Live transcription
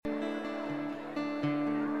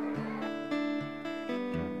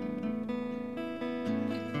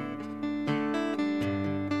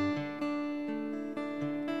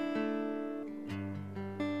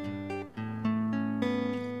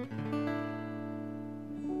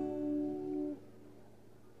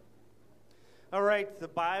right, the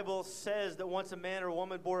Bible says that once a man or a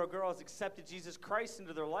woman, boy or girl, has accepted Jesus Christ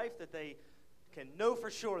into their life, that they can know for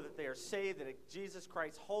sure that they are saved, that Jesus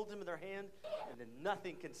Christ holds them in their hand, and that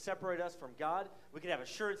nothing can separate us from God. We can have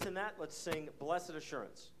assurance in that. Let's sing Blessed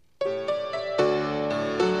Assurance.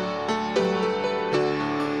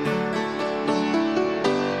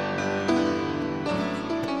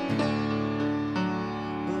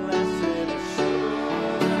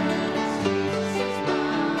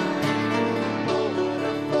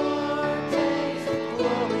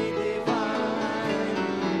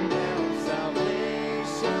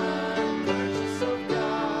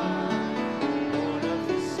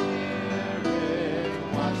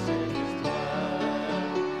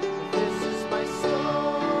 This is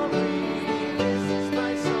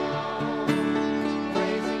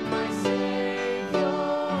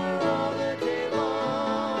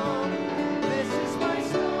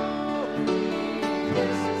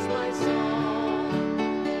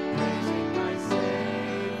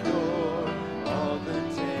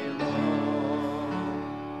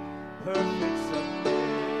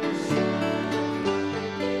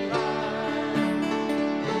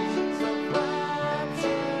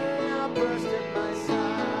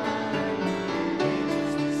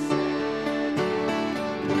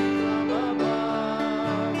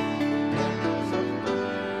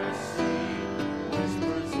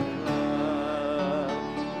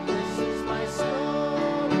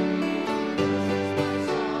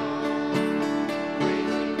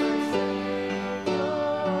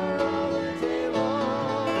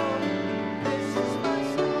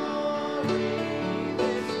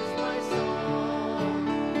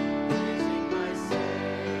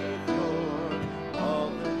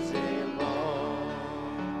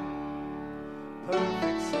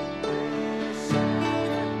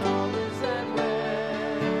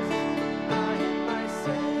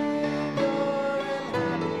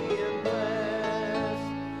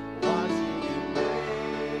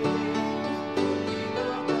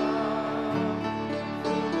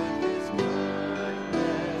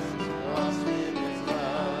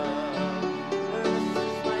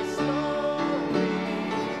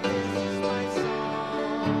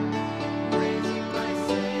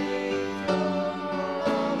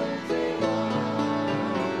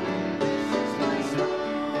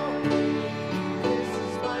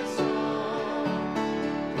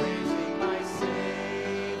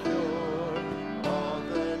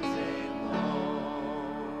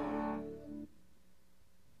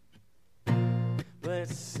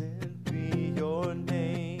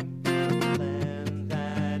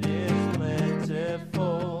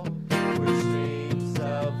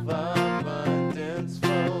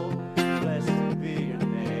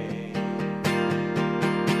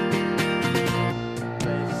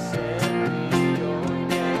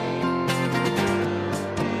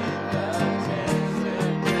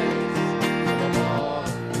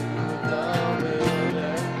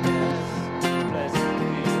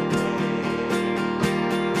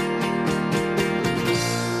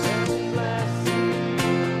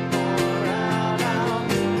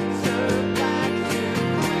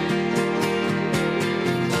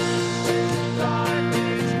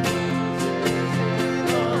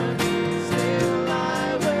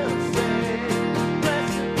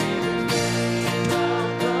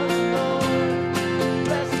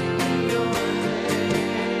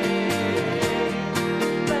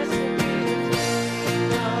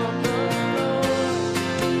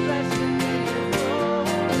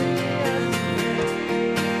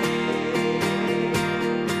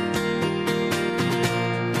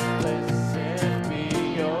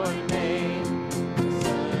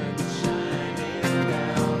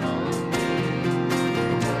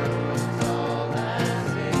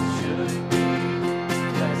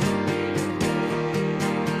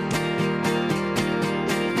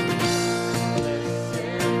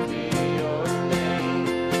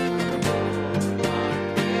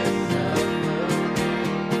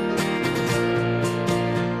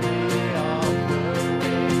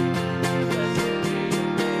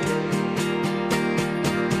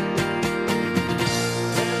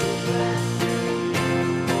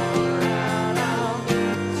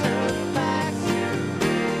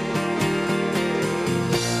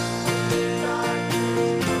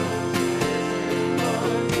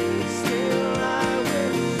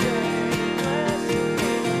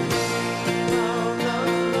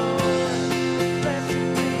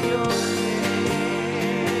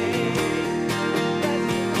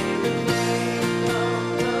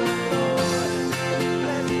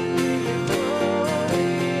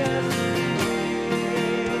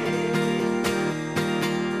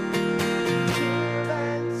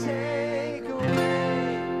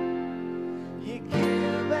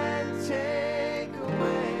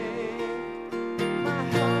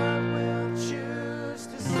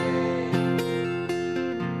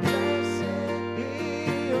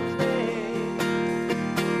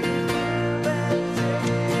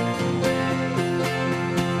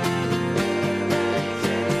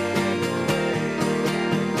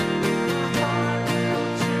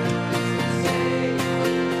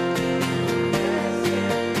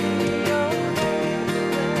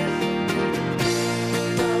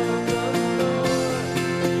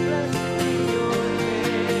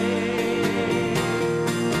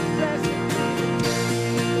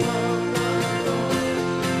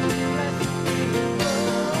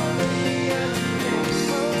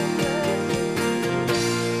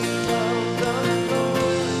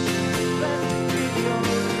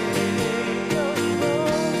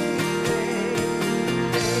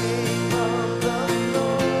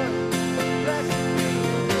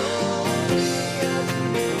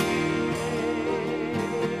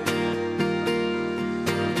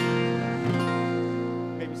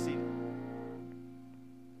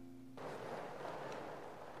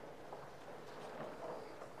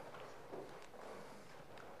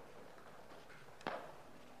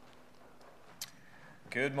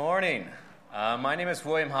Good morning. My name is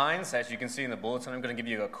William Hines. As you can see in the bulletin, I'm going to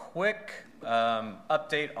give you a quick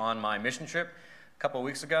update on my mission trip a couple of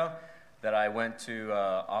weeks ago that I went to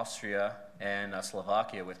Austria and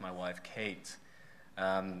Slovakia with my wife, Kate.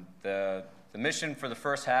 The mission for the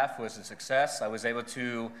first half was a success. I was able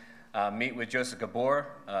to meet with Joseph Gabor,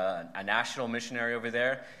 a national missionary over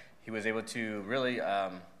there. He was able to really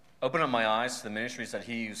open up my eyes to the ministries that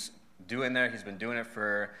he's doing there. He's been doing it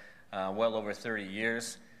for well over 30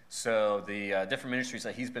 years. So the different ministries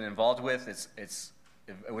that he's been involved with,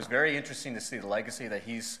 it was very interesting to see the legacy that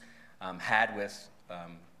he's had with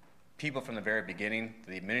people from the very beginning,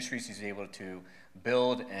 the ministries he's able to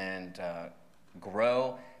build and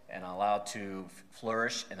grow and allow to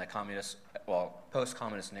flourish in the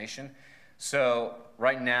post-communist nation. So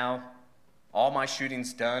right now, all my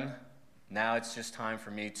shooting's done. Now it's just time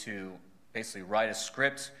for me to basically write a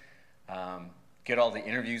script, get all the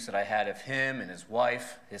interviews that I had of him and his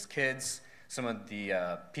wife, his kids, some of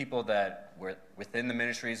the people that were within the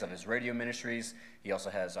ministries of his radio ministries. He also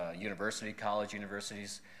has college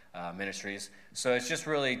universities, ministries. So it's just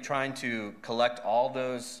really trying to collect all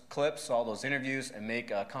those clips, all those interviews, and make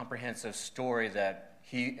a comprehensive story that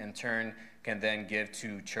he, in turn, can then give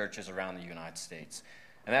to churches around the United States.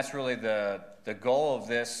 And that's really the goal of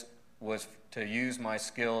this, was to use my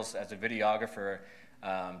skills as a videographer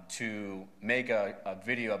to make a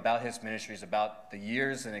video about his ministries, about the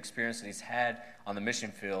years and experience that he's had on the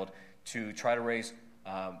mission field, to try to raise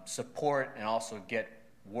support and also get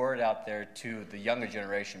word out there to the younger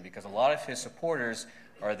generation, because a lot of his supporters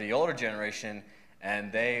are the older generation,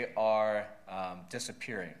 and they are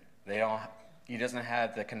disappearing. He doesn't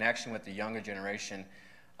have the connection with the younger generation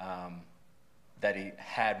that he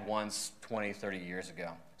had once 20, 30 years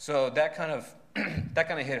ago. So that kind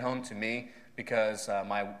of hit home to me, because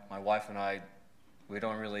my wife and I, we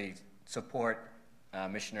don't really support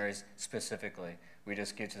missionaries specifically. We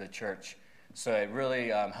just give to the church. So it really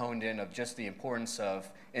honed in of just the importance of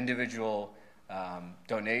individual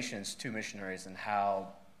donations to missionaries, and how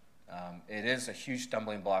it is a huge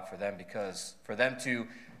stumbling block for them, because for them to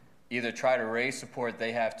either try to raise support,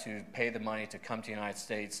 they have to pay the money to come to the United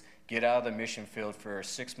States, get out of the mission field for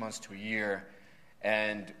 6 months to a year,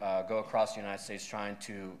 and go across the United States trying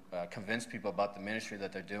to convince people about the ministry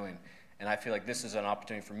that they're doing. And I feel like this is an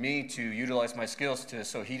opportunity for me to utilize my skills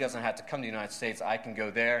so he doesn't have to come to the United States. I can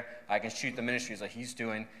go there, I can shoot the ministries that he's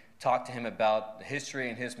doing, talk to him about the history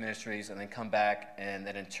and his ministries, and then come back and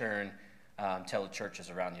then in turn tell the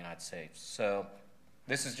churches around the United States. So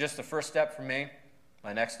this is just the first step for me.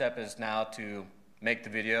 My next step is now to make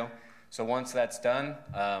the video. So once that's done,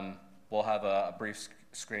 we'll have a brief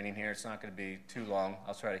screening here. It's not going to be too long.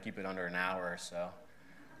 I'll try to keep it under an hour or so.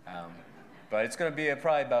 But it's going to be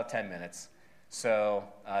probably about 10 minutes. So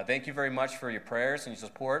thank you very much for your prayers and your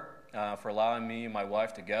support, for allowing me and my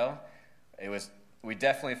wife to go. We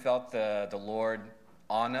definitely felt the Lord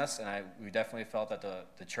on us, and we definitely felt that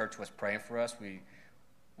the church was praying for us.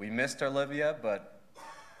 We missed Olivia, but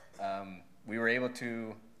we were able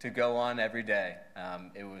to go on every day.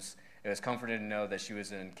 It was comforting to know that she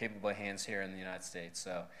was in capable hands here in the United States.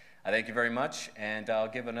 So I thank you very much, and I'll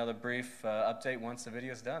give another brief update once the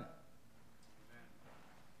video is done.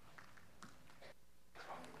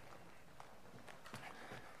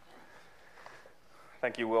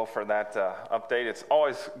 Thank you, Will, for that update. It's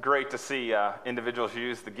always great to see individuals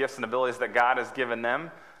use the gifts and abilities that God has given them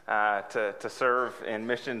to serve in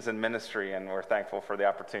missions and ministry, and we're thankful for the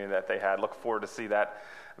opportunity that they had. Look forward to see that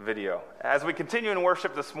video. As we continue in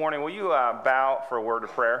worship this morning, will you bow for a word of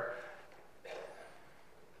prayer?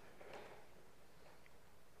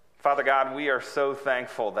 Father God, we are so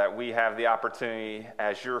thankful that we have the opportunity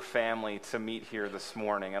as your family to meet here this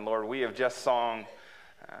morning. And Lord, we have just sung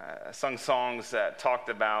songs that talked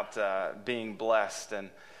about being blessed. And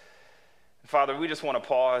Father, we just want to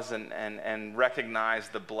pause and recognize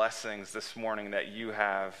the blessings this morning that you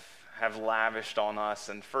have lavished on us.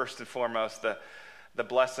 And first and foremost, the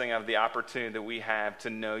blessing of the opportunity that we have to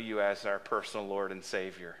know you as our personal Lord and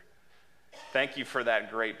Savior. Thank you for that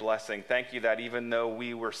great blessing. Thank you that even though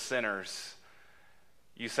we were sinners,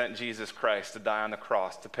 you sent Jesus Christ to die on the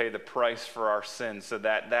cross, to pay the price for our sins, so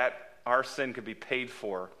that our sin could be paid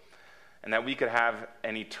for, and that we could have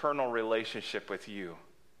an eternal relationship with you.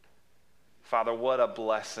 Father, what a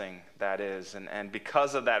blessing that is. And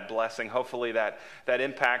because of that blessing, hopefully that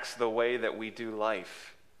impacts the way that we do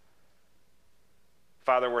life.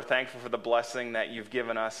 Father, we're thankful for the blessing that you've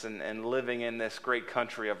given us in living in this great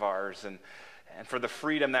country of ours, and for the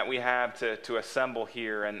freedom that we have to assemble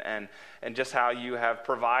here, and just how you have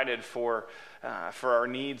provided for our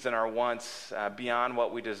needs and our wants beyond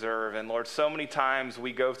what we deserve. And Lord, so many times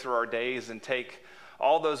we go through our days and take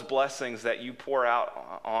all those blessings that you pour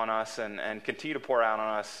out on us and continue to pour out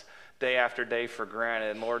on us day after day for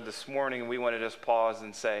granted. And Lord, this morning we want to just pause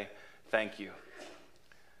and say thank you.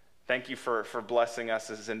 Thank you for blessing us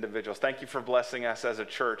as individuals. Thank you for blessing us as a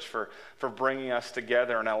church, for bringing us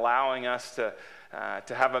together and allowing us to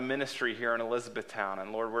have a ministry here in Elizabethtown.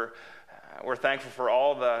 And Lord, we're thankful for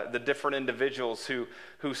all the different individuals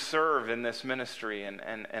who serve in this ministry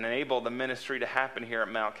and enable the ministry to happen here at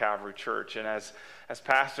Mount Calvary Church. And as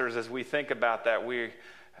pastors, as we think about that, we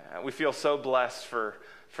feel so blessed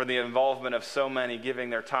for the involvement of so many giving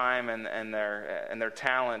their time and their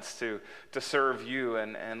talents to serve you.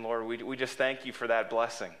 And Lord, we just thank you for that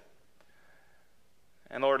blessing.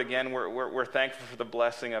 And Lord, again, we're thankful for the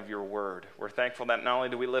blessing of your word. We're thankful that not only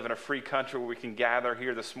do we live in a free country where we can gather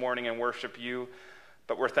here this morning and worship you,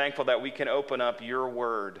 but we're thankful that we can open up your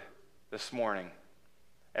word this morning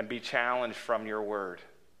and be challenged from your word.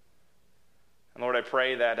 And Lord, I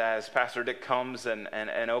pray that as Pastor Dick comes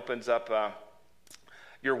and opens up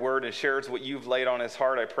your word and shares what you've laid on his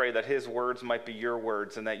heart, I pray that his words might be your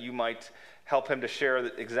words and that you might help him to share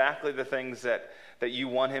exactly the things that you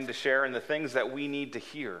want him to share and the things that we need to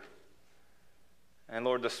hear. And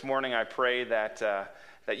Lord, this morning I pray that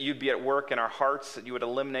you'd be at work in our hearts, that you would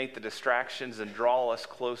eliminate the distractions and draw us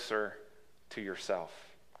closer to yourself.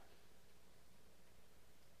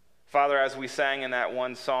 Father, as we sang in that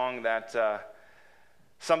one song, that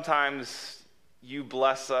sometimes you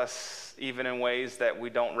bless us even in ways that we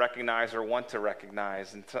don't recognize or want to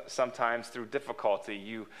recognize. And sometimes through difficulty,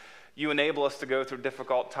 you enable us to go through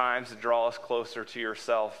difficult times to draw us closer to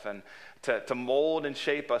yourself and to mold and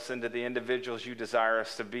shape us into the individuals you desire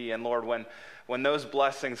us to be. And Lord, when those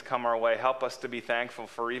blessings come our way, help us to be thankful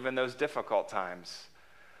for even those difficult times.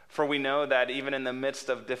 For we know that even in the midst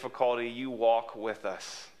of difficulty, you walk with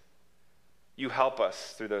us. You help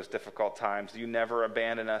us through those difficult times. You never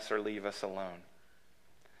abandon us or leave us alone.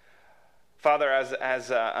 Father, as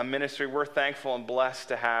a ministry, we're thankful and blessed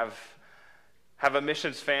to have a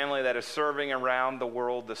missions family that is serving around the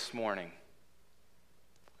world this morning.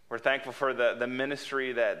 We're thankful for the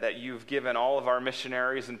ministry that you've given all of our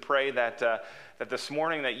missionaries, and pray that this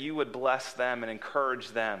morning that you would bless them and encourage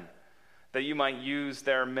them, that you might use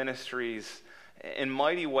their ministries in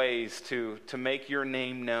mighty ways to make your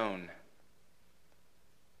name known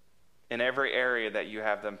in every area that you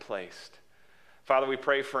have them placed. Father, we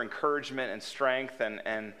pray for encouragement and strength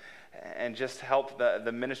and just help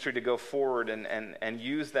the ministry to go forward and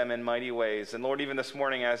use them in mighty ways. And Lord, even this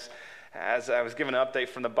morning as I was given an update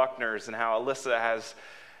from the Buckners and how Alyssa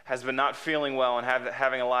has been not feeling well and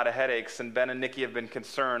having a lot of headaches, and Ben and Nikki have been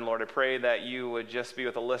concerned, Lord, I pray that you would just be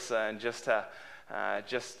with Alyssa and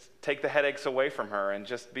just take the headaches away from her and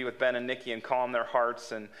just be with Ben and Nikki and calm their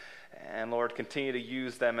hearts, and Lord, continue to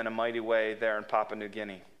use them in a mighty way there in Papua New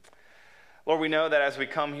Guinea. Lord, we know that as we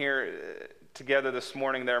come here together this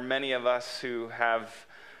morning, there are many of us who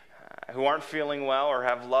aren't feeling well or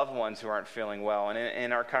have loved ones who aren't feeling well. And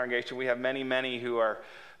in our congregation, we have many who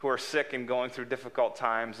are sick and going through difficult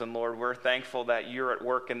times. And Lord, we're thankful that you're at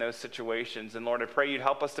work in those situations. And Lord, I pray you'd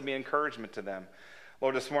help us to be encouragement to them.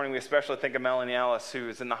 Lord, this morning we especially think of Melanie Ellis, who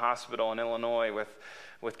is in the hospital in Illinois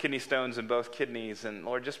with kidney stones in both kidneys. And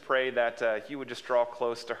Lord, just pray that you would just draw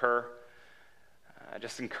close to her.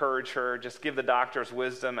 Just encourage her. Just give the doctors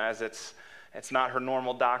wisdom, as it's not her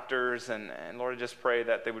normal doctors. And Lord, just pray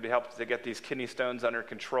that they would help to get these kidney stones under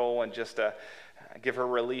control and just give her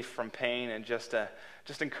relief from pain, and just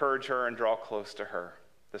encourage her and draw close to her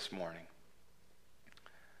this morning.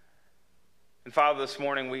 And Father, this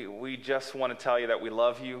morning we just want to tell you that we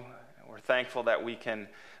love you. We're thankful that we can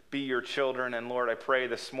be your children. And Lord, I pray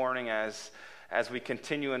this morning as we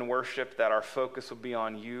continue in worship that our focus will be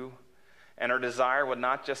on you. And our desire would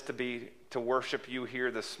not just to worship you here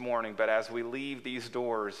this morning, but as we leave these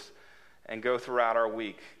doors and go throughout our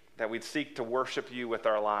week, that we'd seek to worship you with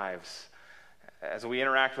our lives. As we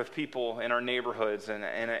interact with people in our neighborhoods and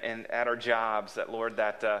at our jobs, that Lord,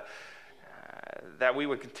 that we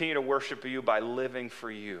would continue to worship you by living for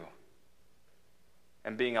you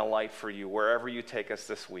and being a light for you wherever you take us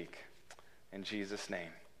this week. In Jesus' name,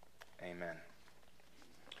 amen.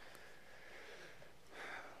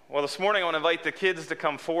 Well, this morning I want to invite the kids to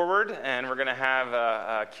come forward, and we're going to have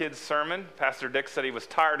a kids' sermon. Pastor Dick said he was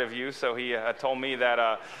tired of you, so he told me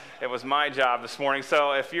that it was my job this morning.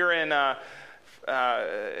 So if you're in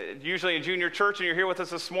usually in junior church and you're here with us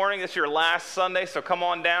this morning, this is your last Sunday, so come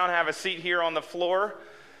on down, have a seat here on the floor.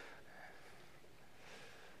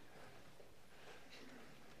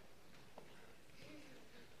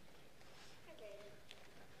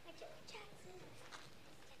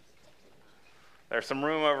 There's some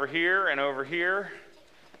room over here and over here.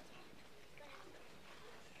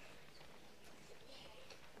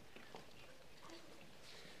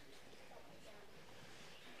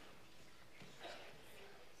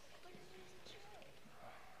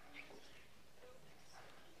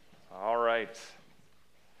 All right.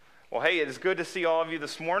 Well, hey, it is good to see all of you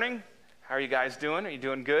this morning. How are you guys doing? Are you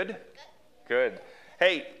doing good? Good.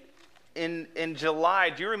 Hey, in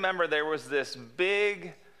July, do you remember there was this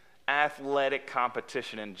big athletic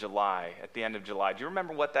competition in July, at the end of July? Do you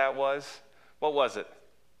remember what that was? What was it?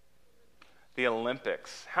 The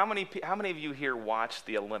Olympics. How many of you here watched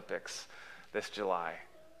the Olympics this July?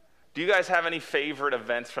 Do you guys have any favorite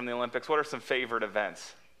events from the Olympics? What are some favorite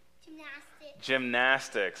events?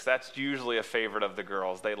 Gymnastics. That's usually a favorite of the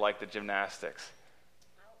girls. They like the gymnastics.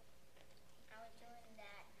 I was doing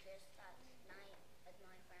that just last night with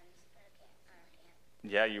my friends, but I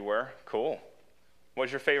can't. Yeah, you were? Cool.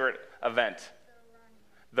 What's your favorite event?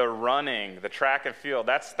 The running, the track and field.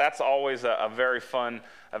 That's always a very fun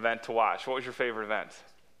event to watch. What was your favorite event?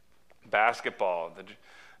 Basketball,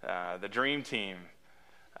 the dream team.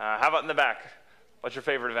 How about in the back? What's your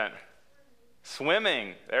favorite event?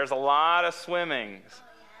 Swimming. There's a lot of swimming.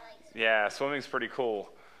 Yeah, swimming's pretty cool.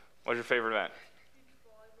 What's your favorite event?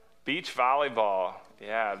 Beach volleyball.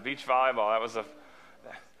 Yeah, beach volleyball. That was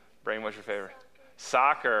Brain, what's your favorite?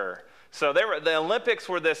 Soccer. So the Olympics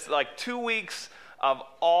were this like 2 weeks of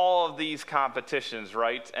all of these competitions,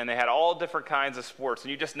 right? And they had all different kinds of sports.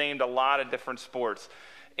 And you just named a lot of different sports.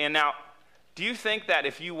 And now, do you think that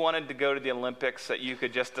if you wanted to go to the Olympics that you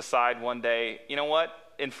could just decide one day, you know what?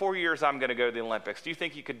 In 4 years, I'm going to go to the Olympics. Do you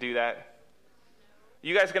think you could do that?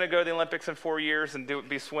 You guys going to go to the Olympics in 4 years and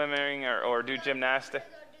be swimming or do gymnastics?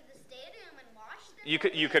 You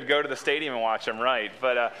could go to the stadium and watch them, right?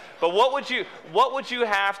 But what would you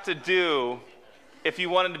have to do if you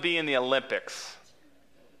wanted to be in the Olympics?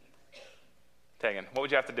 Tegan, what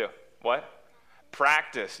would you have to do? What?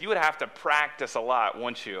 Practice. You would have to practice a lot,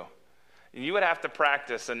 wouldn't you? You would have to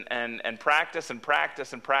practice and practice and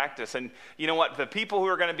practice and practice. And you know what? The people who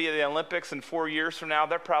are going to be at the Olympics in 4 years from now,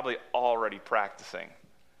 they're probably already practicing.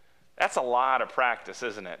 That's a lot of practice,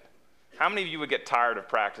 isn't it? How many of you would get tired of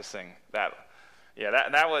practicing that? Yeah,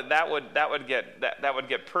 that would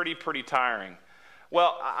get pretty tiring.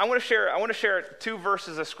 Well, I want to share 2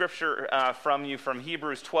 verses of scripture from you from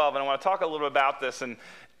Hebrews 12, and I want to talk a little bit about this, and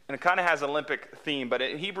it kind of has an Olympic theme. But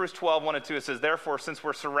in Hebrews 12, 1 and 2, it says, "Therefore, since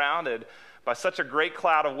we're surrounded by such a great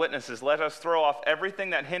cloud of witnesses, let us throw off everything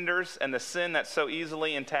that hinders and the sin that so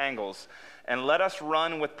easily entangles, and let us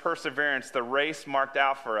run with perseverance the race marked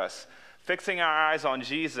out for us, fixing our eyes on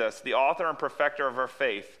Jesus, the author and perfecter of our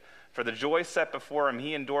faith. For the joy set before him,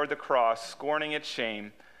 he endured the cross, scorning its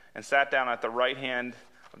shame, and sat down at the right hand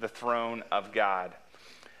of the throne of God."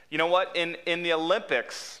 You know what? In the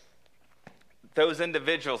Olympics, those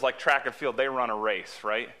individuals, like track and field, they run a race,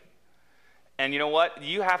 right? And you know what?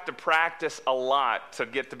 You have to practice a lot to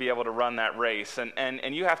get to be able to run that race.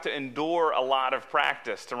 And you have to endure a lot of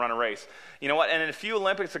practice to run a race. You know what? And a few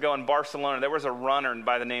Olympics ago in Barcelona, there was a runner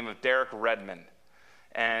by the name of Derek Redmond.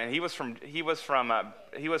 And he was from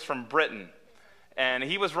Britain. And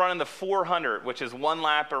he was running the 400, which is one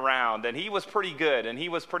lap around. And he was pretty good, and he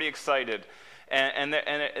was pretty excited.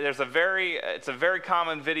 It's a very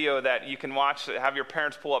common video that you can watch, have your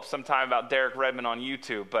parents pull up sometime about Derek Redmond on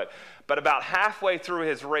YouTube. But about halfway through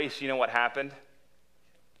his race, you know what happened?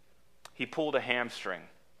 He pulled a hamstring.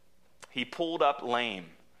 He pulled up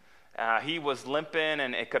lame. He was limping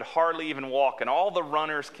and it could hardly even walk. And all the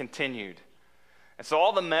runners continued. And so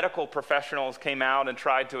all the medical professionals came out and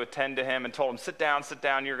tried to attend to him and told him, sit down,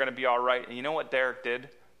 you're going to be all right. And you know what Derek did?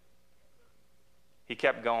 He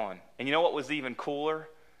kept going. And you know what was even cooler?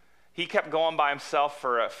 He kept going by himself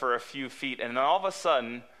for a few feet. And then all of a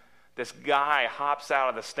sudden, this guy hops out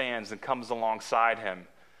of the stands and comes alongside him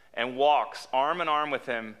and walks arm in arm with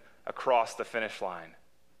him across the finish line.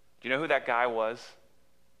 Do you know who that guy was?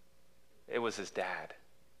 It was his dad.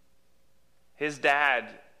 His dad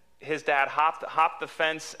hopped the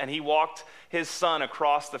fence and he walked his son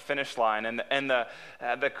across the finish line. And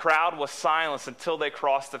the crowd was silenced until they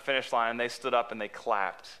crossed the finish line, and they stood up and they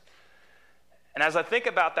clapped. And as I think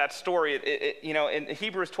about that story, in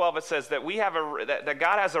Hebrews 12 it says that that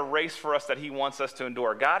God has a race for us that he wants us to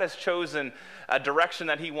endure. God has chosen a direction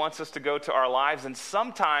that he wants us to go to our lives, and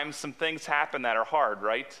sometimes some things happen that are hard,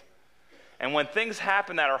 right? And when things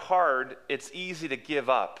happen that are hard, it's easy to give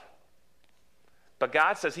up. But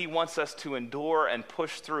God says he wants us to endure and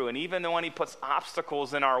push through. And even when he puts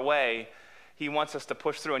obstacles in our way, he wants us to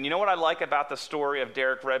push through. And you know what I like about the story of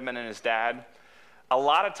Derek Redmond and his dad? a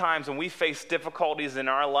lot of times when we face difficulties in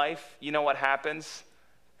our life, you know what happens?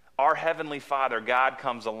 Our Heavenly Father, God,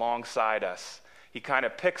 comes alongside us. He kind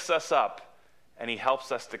of picks us up and he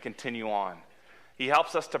helps us to continue on. He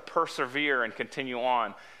helps us to persevere and continue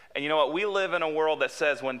on. And you know what? We live in a world that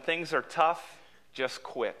says when things are tough, just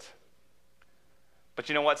quit. But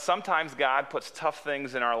you know what? Sometimes God puts tough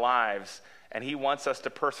things in our lives and he wants us to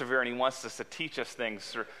persevere and he wants us to teach us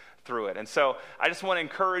things through it. And so I just want to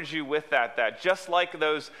encourage you with that just like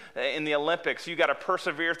those in the Olympics, you got to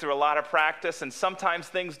persevere through a lot of practice, and sometimes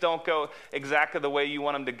things don't go exactly the way you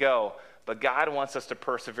want them to go. But God wants us to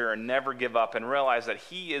persevere and never give up and realize that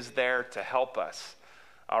he is there to help us.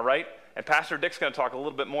 All right? And Pastor Dick's going to talk a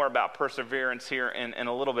little bit more about perseverance here in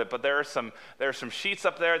a little bit, but there are some sheets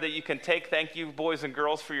up there that you can take. Thank you, boys and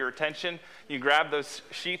girls, for your attention. You grab those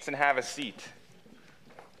sheets and have a seat.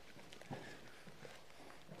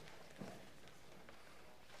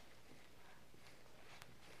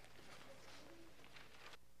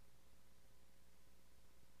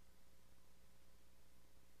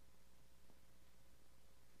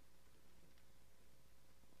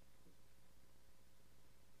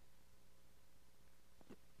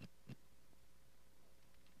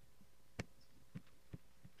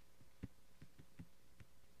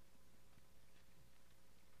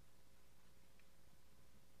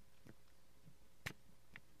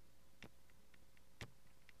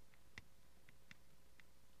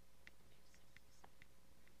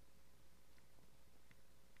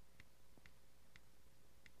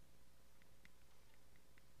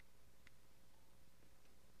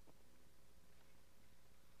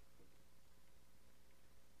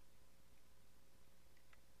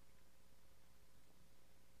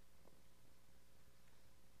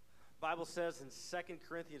 Bible says in 2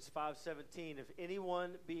 Corinthians 5:17, if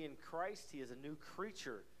anyone be in Christ, he is a new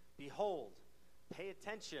creature. Behold, pay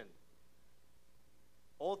attention.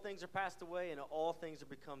 Old things are passed away and all things are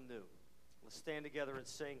become new. Let's stand together and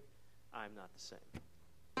sing, I'm Not the Same.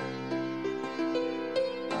 Like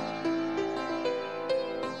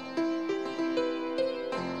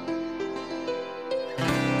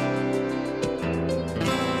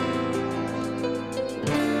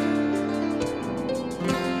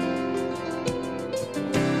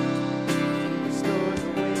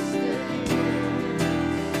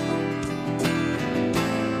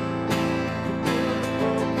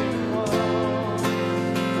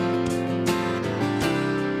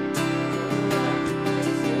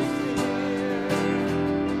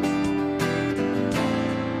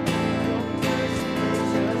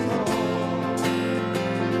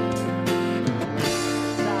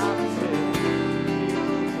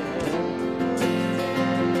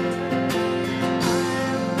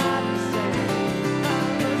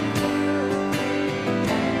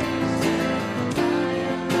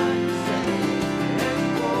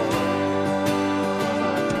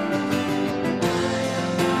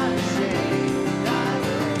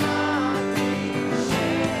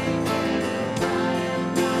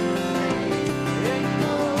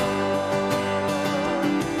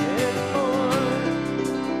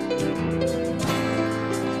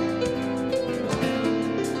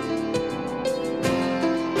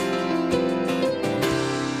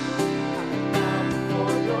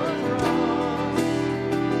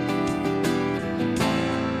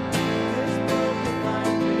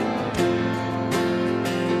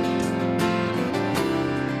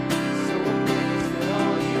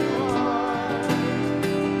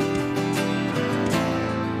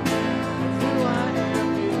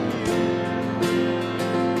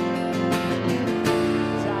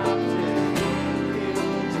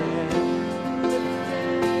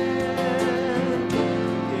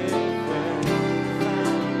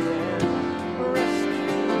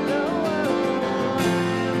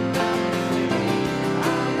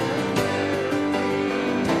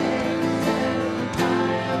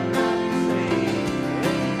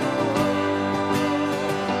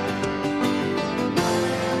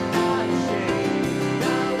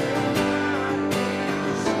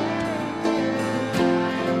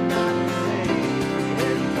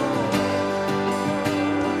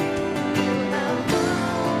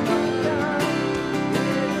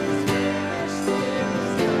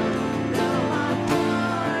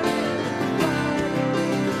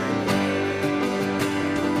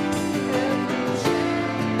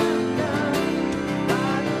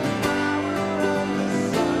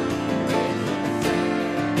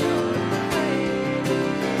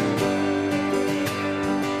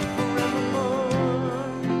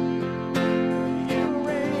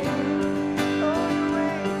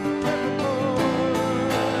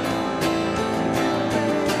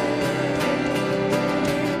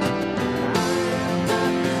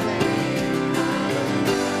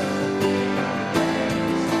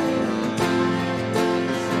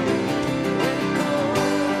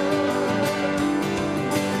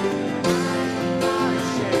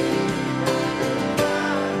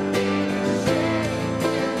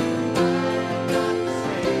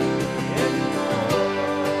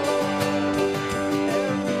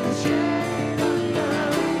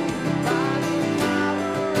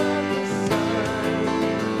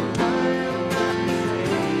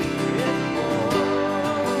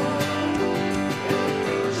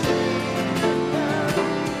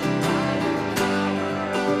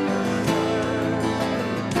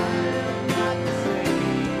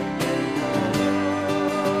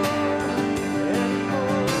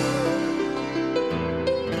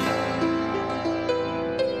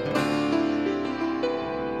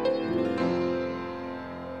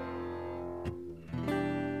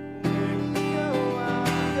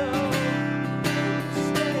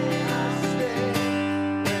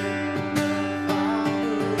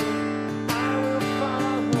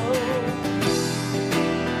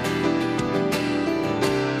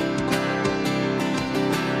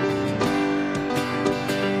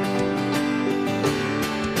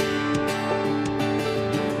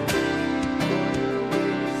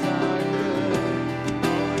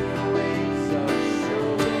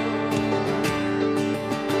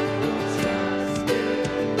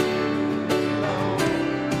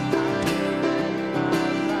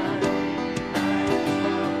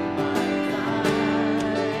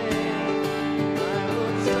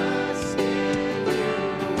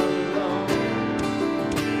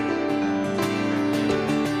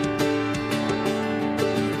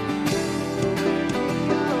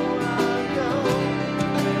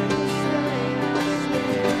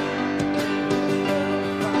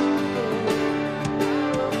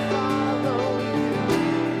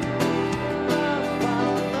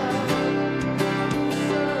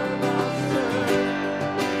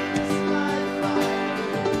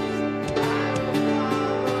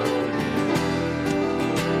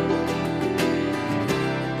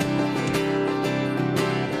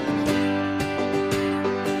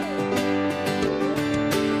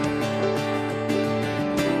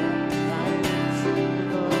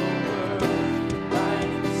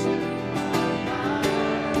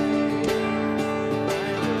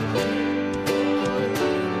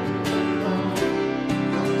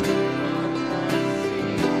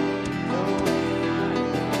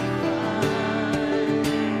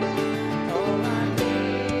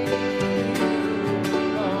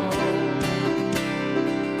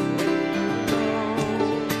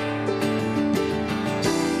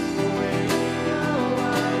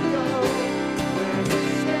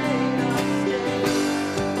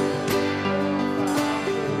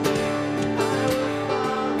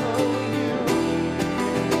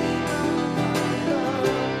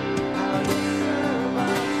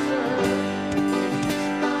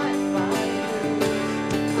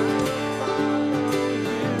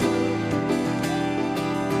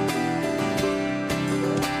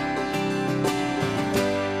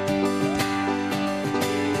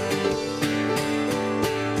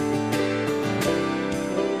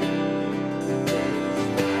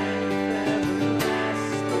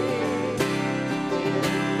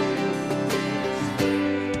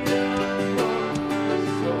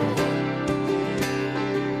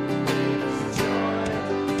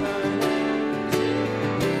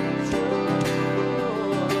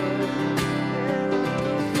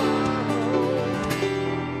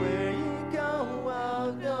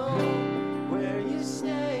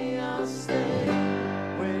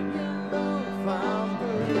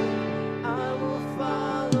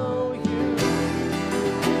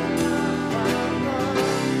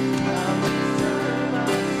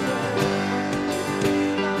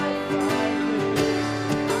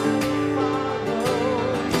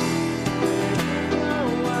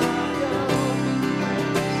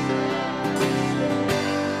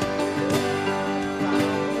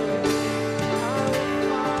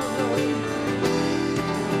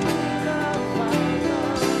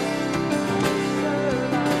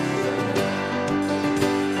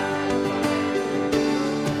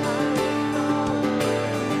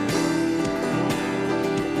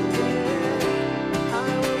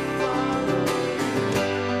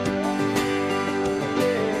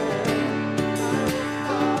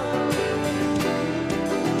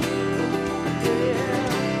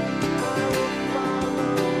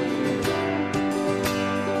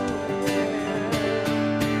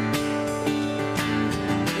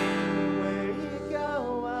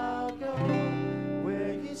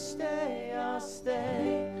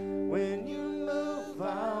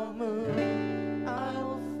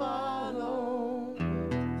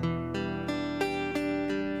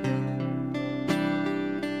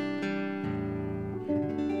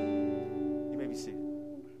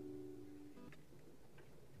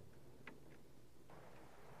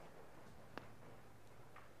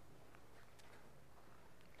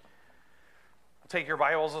Take your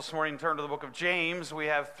Bibles this morning and turn to the book of James. We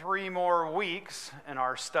have 3 more weeks in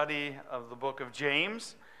our study of the book of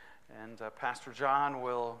James. And Pastor John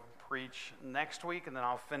will preach next week, and then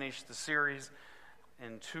I'll finish the series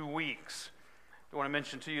in 2 weeks. I want to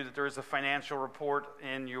mention to you that there is a financial report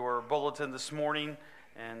in your bulletin this morning,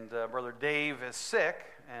 and Brother Dave is sick,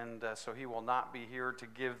 and so he will not be here to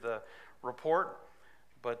give the report.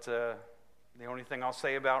 But the only thing I'll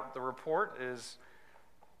say about the report is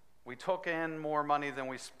we took in more money than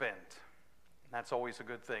we spent. That's always a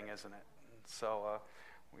good thing, isn't it? So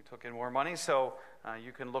we took in more money, so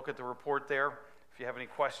you can look at the report there. If you have any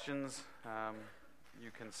questions,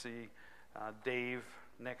 you can see Dave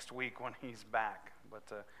next week when he's back.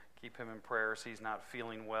 But keep him in prayers. He's not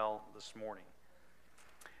feeling well this morning.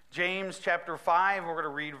 James chapter 5, we're going to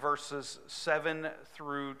read verses 7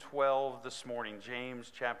 through 12 this morning.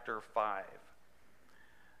 James chapter 5.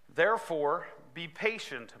 Therefore, be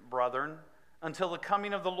patient, brethren, until the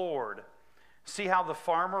coming of the Lord. See how the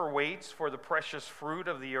farmer waits for the precious fruit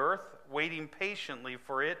of the earth, waiting patiently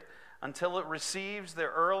for it until it receives the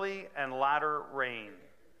early and latter rain.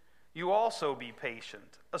 You also be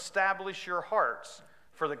patient. Establish your hearts,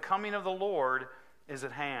 for the coming of the Lord is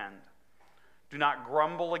at hand. Do not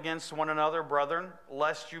grumble against one another, brethren,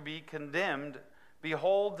 lest you be condemned.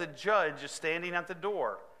 Behold, the judge is standing at the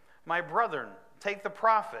door. My brethren, take the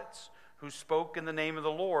prophets who spoke in the name of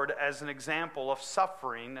the Lord as an example of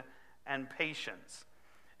suffering and patience.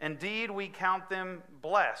 Indeed, we count them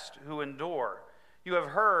blessed who endure. You have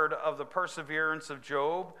heard of the perseverance of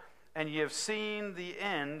Job, and ye have seen the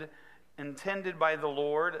end intended by the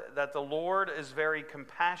Lord, that the Lord is very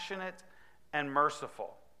compassionate and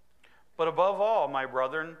merciful. But above all, my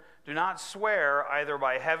brethren, do not swear either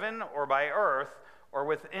by heaven or by earth or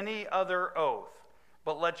with any other oath.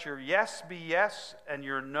 But let your yes be yes, and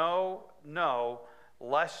your no, no,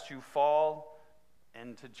 lest you fall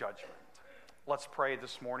into judgment. Let's pray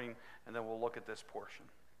this morning, and then we'll look at this portion.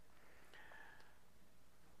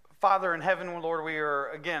 Father in heaven, Lord, we are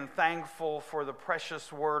again thankful for the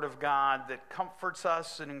precious word of God that comforts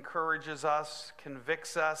us and encourages us,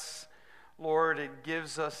 convicts us. Lord, it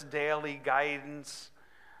gives us daily guidance.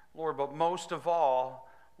 Lord, but most of all,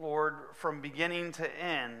 Lord, from beginning to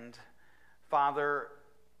end, Father,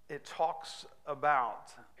 it talks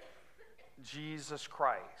about Jesus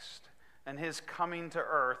Christ and his coming to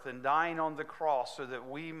earth and dying on the cross so that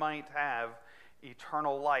we might have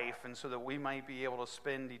eternal life and so that we might be able to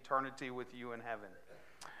spend eternity with you in heaven.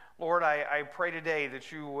 Lord, I pray today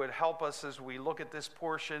that you would help us as we look at this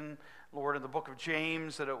portion, Lord, in the book of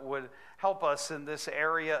James, that it would help us in this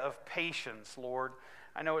area of patience, Lord.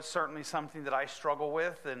 I know it's certainly something that I struggle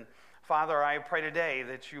with, and Father, I pray today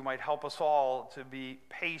that you might help us all to be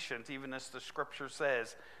patient, even as the scripture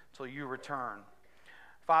says, till you return.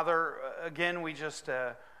 Father, again, we just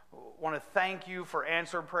want to thank you for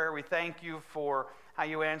answered prayer. We thank you for how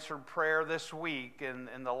you answered prayer this week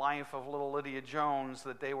in the life of little Lydia Jones,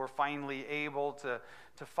 that they were finally able to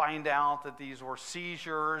find out that these were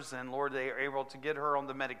seizures, and Lord, they were able to get her on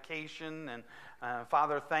the medication. And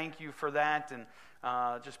Father, thank you for that, and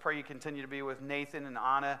just pray you continue to be with Nathan and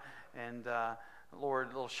Anna and Lord,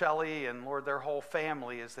 little Shelley, and Lord, their whole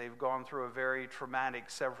family as they've gone through a very traumatic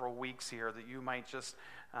several weeks here, that you might just,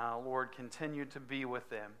 Lord, continue to be with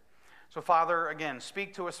them. So Father, again,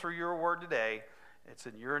 speak to us through your word today. It's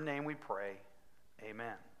in your name we pray.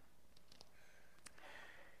 Amen.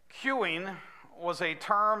 Queuing was a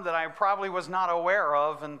term that I probably was not aware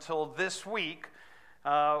of until this week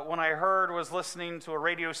when I was listening to a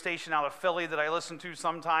radio station out of Philly that I listen to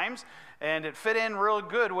sometimes, and it fit in real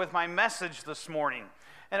good with my message this morning.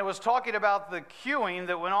 And it was talking about the queuing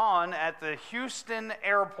that went on at the Houston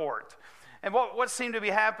airport. And what seemed to be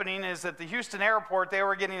happening is that the Houston airport, they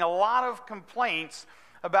were getting a lot of complaints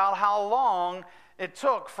about how long it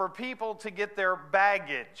took for people to get their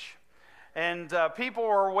baggage. And people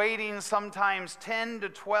were waiting sometimes 10 to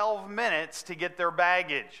 12 minutes to get their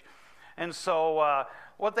baggage. And so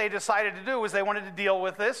what they decided to do was they wanted to deal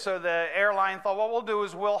with this. So the airline thought, what we'll do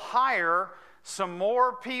is we'll hire some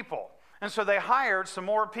more people. And so they hired some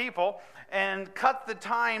more people and cut the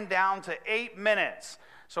time down to 8 minutes.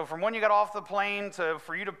 So from when you got off the plane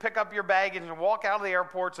for you to pick up your baggage and walk out of the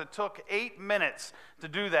airports, it took 8 minutes to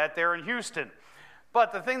do that there in Houston.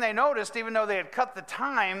 But the thing they noticed, even though they had cut the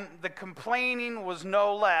time, the complaining was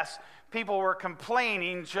no less. People were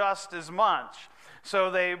complaining just as much.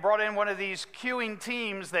 So they brought in one of these queuing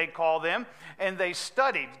teams, they call them, and they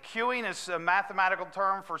studied. Queuing is a mathematical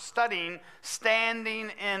term for studying,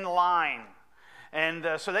 standing in line. And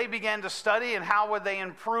so they began to study, and how would they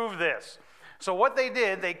improve this? So what they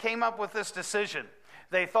did, they came up with this decision.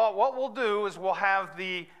 They thought, what we'll do is we'll have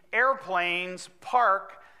the airplanes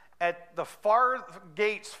park at the far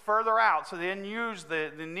gates further out. So they didn't use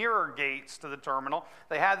the nearer gates to the terminal.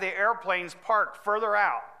 They had the airplanes parked further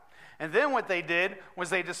out. And then what they did was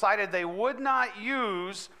they decided they would not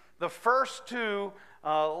use the first two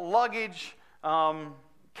luggage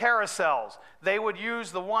carousels. They would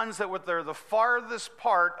use the ones that were the farthest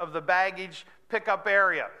part of the baggage pickup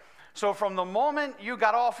area. So from the moment you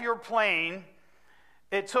got off your plane,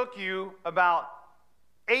 it took you about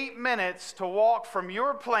 8 minutes to walk from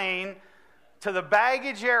your plane to the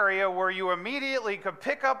baggage area where you immediately could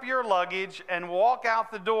pick up your luggage and walk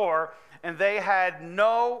out the door, and they had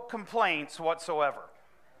no complaints whatsoever.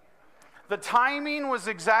 The timing was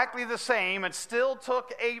exactly the same. It still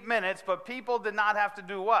took 8 minutes, but people did not have to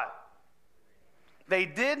do what? They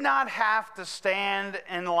did not have to stand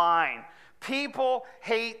in line. People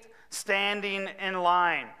hate standing in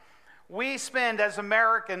line. We spend, as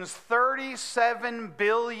Americans, 37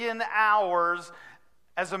 billion hours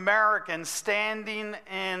as Americans standing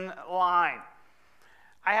in line.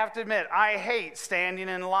 I have to admit, I hate standing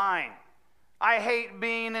in line. I hate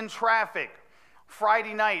being in traffic.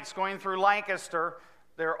 Friday nights going through Lancaster,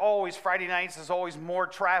 Friday nights there's always more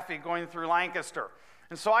traffic going through Lancaster.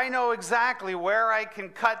 And so I know exactly where I can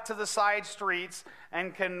cut to the side streets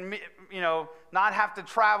and can, not have to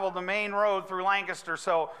travel the main road through Lancaster,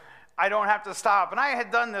 so I don't have to stop. And I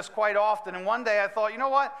had done this quite often, and one day I thought, you know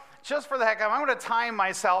what? Just for the heck of it, I'm going to time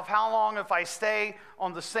myself how long if I stay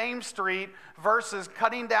on the same street versus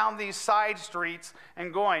cutting down these side streets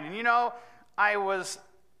and going. And I was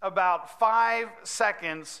about 5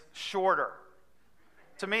 seconds shorter.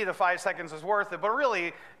 To me, the 5 seconds is worth it, but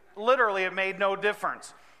really, literally, it made no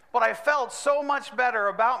difference. But I felt so much better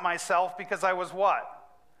about myself because I was what?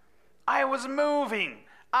 I was moving.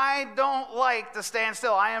 I don't like to stand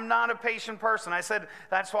still. I am not a patient person. I said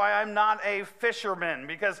that's why I'm not a fisherman,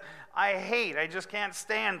 because I just can't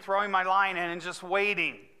stand throwing my line in and just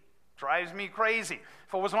waiting. Drives me crazy.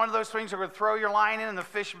 If it was one of those things that would throw your line in and the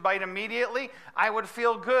fish bite immediately, I would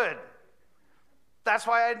feel good. That's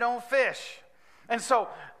why I don't fish. And so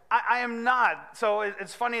I am not. So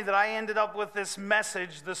it's funny that I ended up with this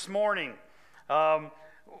message this morning.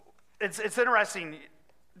 It's interesting.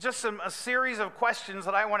 Just a series of questions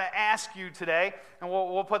that I want to ask you today, and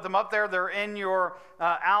we'll put them up there. They're in your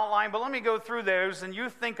outline, but let me go through those, and you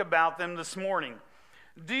think about them this morning.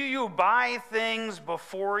 Do you buy things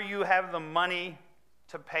before you have the money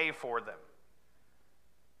to pay for them?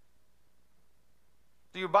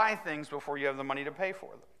 Do you buy things before you have the money to pay for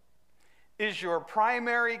them? Is your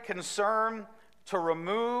primary concern to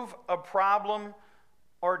remove a problem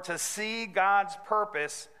or to see God's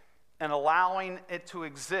purpose and allowing it to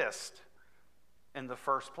exist in the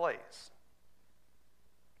first place?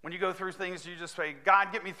 When you go through things, you just say,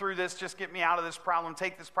 God, get me through this. Just get me out of this problem.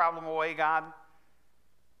 Take this problem away, God.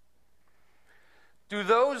 Do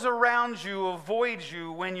those around you avoid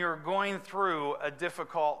you when you're going through a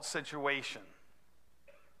difficult situation?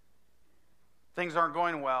 Things aren't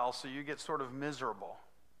going well, so you get sort of miserable.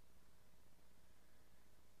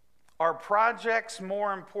 Are projects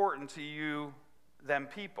more important to you than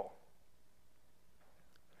people?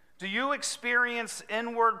 Do you experience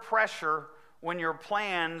inward pressure when your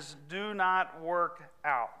plans do not work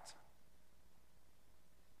out?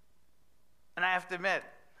 And I have to admit,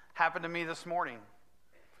 happened to me this morning.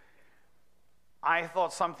 I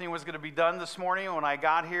thought something was going to be done this morning. When I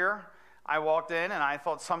got here, I walked in and I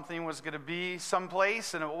thought something was going to be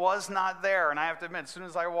someplace, and it was not there. And I have to admit, as soon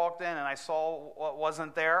as I walked in and I saw what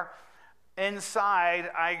wasn't there, inside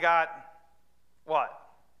I got what?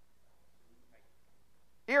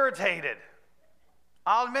 Irritated.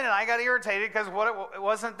 I'll admit it, I got irritated because it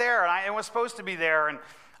wasn't there, and it was supposed to be there. And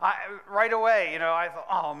right away, I thought,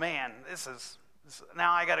 oh man, this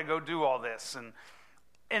now I got to go do all this. And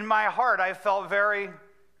in my heart, I felt very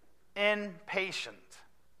impatient.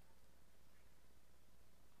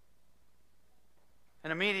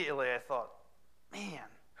 And immediately I thought, man,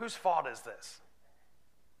 whose fault is this?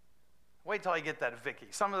 Wait till I get that Vicky.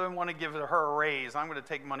 Some of them want to give her a raise. I'm going to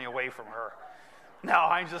take money away from her. No,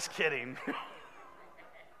 I'm just kidding.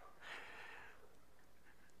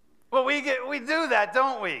 Well, we do that,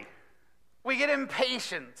 don't we? We get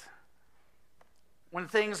impatient when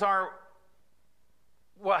things aren't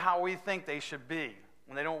how we think they should be,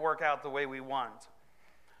 when they don't work out the way we want.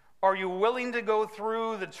 Are you willing to go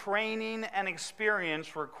through the training and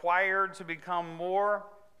experience required to become more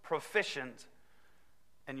proficient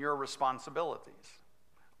in your responsibilities?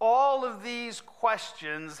 All of these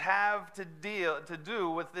questions have to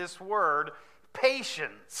do with this word,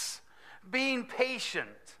 patience. Being patient.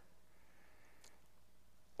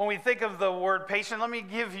 When we think of the word patient, let me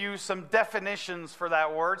give you some definitions for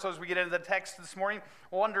that word. So as we get into the text this morning,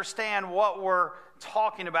 we'll understand what we're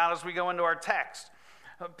talking about as we go into our text.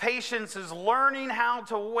 Patience is learning how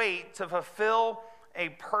to wait to fulfill a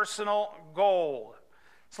personal goal.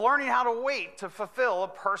 It's learning how to wait to fulfill a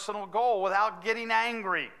personal goal without getting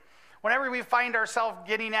angry. Whenever we find ourselves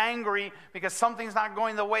getting angry because something's not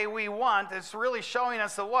going the way we want, it's really showing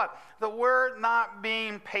us that what? That we're not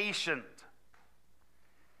being patient.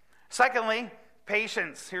 Secondly,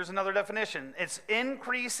 patience. Here's another definition. It's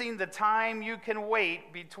increasing the time you can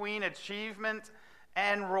wait between achievement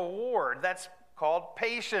and reward. That's called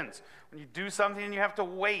patience. When you do something and you have to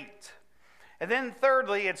wait. And then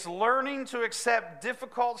thirdly, it's learning to accept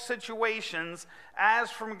difficult situations as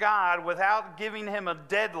from God without giving him a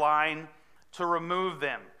deadline to remove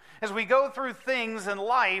them. As we go through things in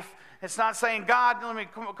life, it's not saying, God,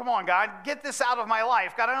 come on, God, get this out of my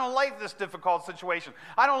life. God, I don't like this difficult situation.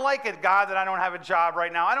 I don't like it, God, that I don't have a job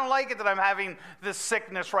right now. I don't like it that I'm having this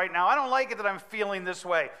sickness right now. I don't like it that I'm feeling this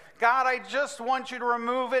way. God, I just want you to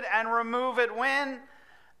remove it, and remove it when?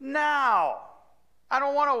 Now. I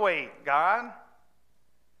don't want to wait, God.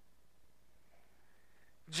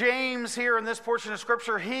 James here in this portion of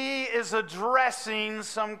Scripture, he is addressing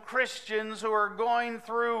some Christians who are going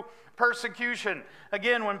through persecution.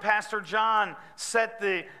 Again, when Pastor John set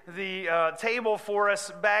the table for us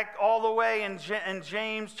back all the way in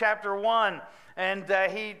James chapter 1,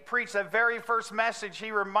 and he preached that very first message,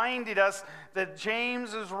 he reminded us that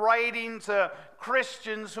James is writing to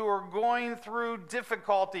Christians who are going through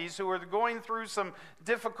difficulties, who are going through some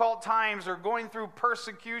difficult times, or going through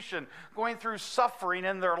persecution, going through suffering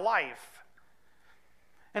in their life.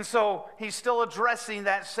 And so he's still addressing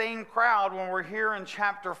that same crowd when we're here in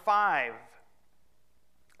chapter 5.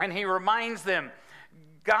 And he reminds them,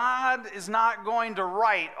 God is not going to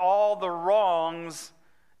right all the wrongs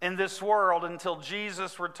in this world until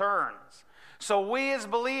Jesus returns. So we as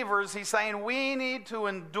believers, he's saying, we need to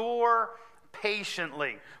endure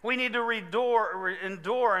patiently. We need to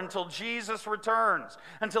endure until Jesus returns,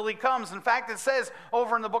 until he comes. In fact, it says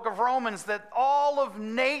over in the book of Romans that all of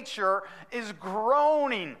nature is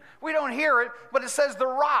groaning. We don't hear it, but it says the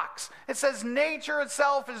rocks. It says nature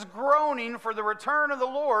itself is groaning for the return of the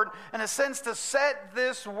Lord, in a sense to set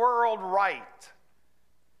this world right.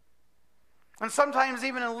 And sometimes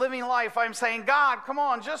even in living life, I'm saying, God, come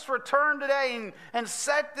on, just return today and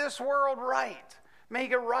set this world right.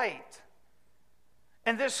 Make it right.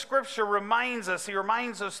 And this scripture reminds us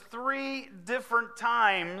 3 different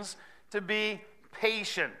times to be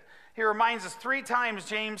patient. He reminds us 3 times,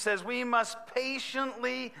 James says, we must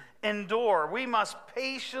patiently endure. We must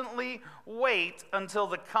patiently wait until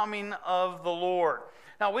the coming of the Lord.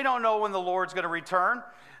 Now, we don't know when the Lord's going to return.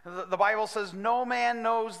 The Bible says no man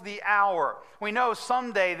knows the hour. We know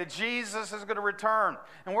someday that Jesus is going to return,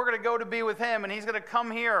 and we're going to go to be with him, and he's going to come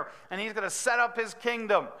here, and he's going to set up his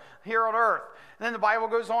kingdom here on earth. And then the Bible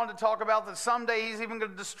goes on to talk about that someday he's even going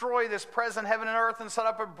to destroy this present heaven and earth and set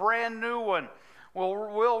up a brand new one. We'll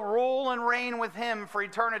rule and reign with him for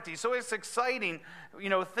eternity. So it's exciting,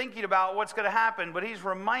 thinking about what's going to happen. But he's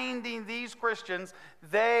reminding these Christians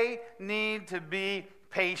they need to be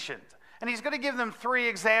patient. And he's going to give them 3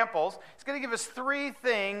 examples. He's going to give us 3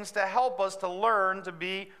 things to help us to learn to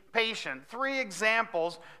be patient. 3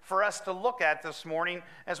 examples for us to look at this morning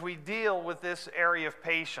as we deal with this area of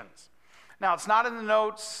patience. Now, it's not in the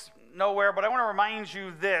notes nowhere, but I want to remind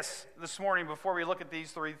you this morning before we look at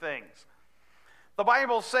these 3 things. The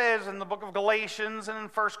Bible says in the book of Galatians and in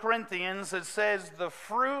 1 Corinthians, it says the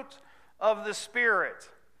fruit of the Spirit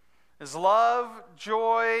is love,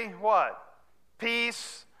 joy, what?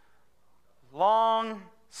 Peace, long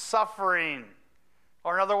suffering.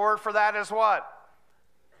 Or another word for that is what?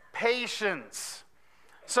 Patience.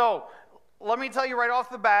 So, let me tell you right off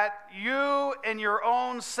the bat, you in your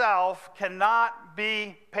own self cannot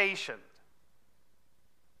be patient.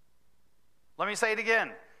 Let me say it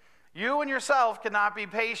again. You in yourself cannot be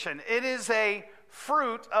patient. It is a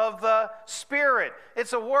fruit of the Spirit.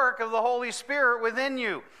 It's a work of the Holy Spirit within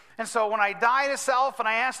you. And so when I die to self and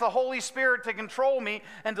I ask the Holy Spirit to control me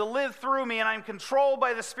and to live through me, and I'm controlled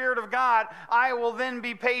by the Spirit of God, I will then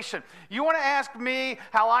be patient. You want to ask me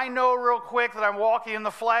how I know real quick that I'm walking in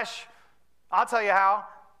the flesh? I'll tell you how.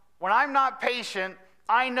 When I'm not patient,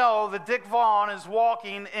 I know that Dick Vaughn is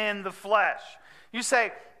walking in the flesh. You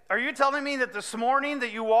say, are you telling me that this morning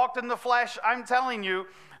that you walked in the flesh? I'm telling you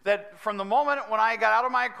that from the moment when I got out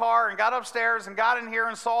of my car and got upstairs and got in here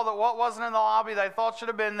and saw that what wasn't in the lobby that I thought should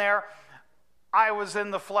have been there, I was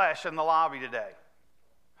in the flesh in the lobby today.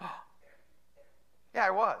 Yeah, I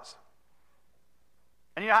was.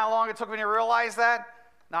 And you know how long it took me to realize that?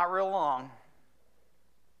 not real long.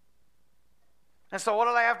 And so what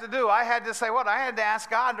did I have to do? I had to say what? I had to ask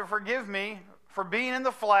God to forgive me for being in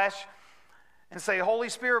the flesh and say, Holy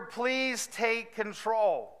Spirit, please take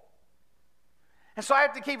control. And so I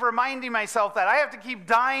have to keep reminding myself that. I have to keep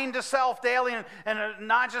dying to self daily, and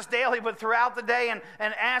not just daily, but throughout the day,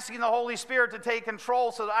 and asking the Holy Spirit to take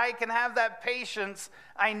control so that I can have that patience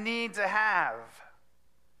I need to have.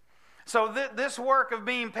 So this work of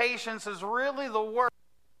being patient is really the work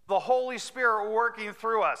of the Holy Spirit working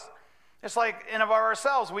through us. It's like in of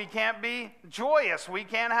ourselves, we can't be joyous. We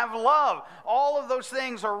can't have love. All of those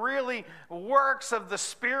things are really works of the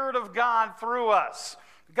Spirit of God through us.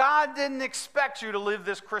 God didn't expect you to live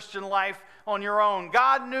this Christian life on your own.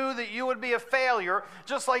 God knew that you would be a failure,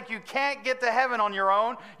 just like you can't get to heaven on your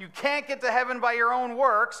own. You can't get to heaven by your own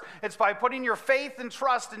works. It's by putting your faith and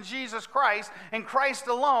trust in Jesus Christ and Christ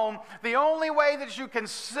alone. The only way that you can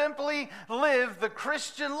simply live the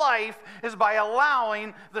Christian life is by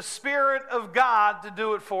allowing the Spirit of God to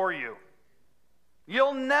do it for you.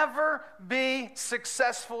 You'll never be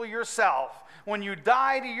successful yourself. When you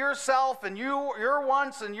die to yourself and your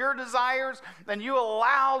wants and your desires, and you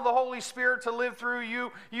allow the Holy Spirit to live through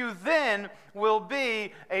you, you then will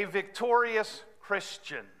be a victorious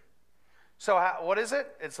Christian. So what is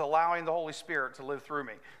it? It's allowing the Holy Spirit to live through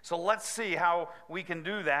me. So let's see how we can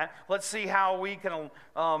do that. Let's see how we can,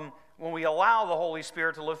 when we allow the Holy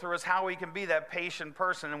Spirit to live through us, how we can be that patient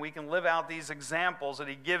person and we can live out these examples that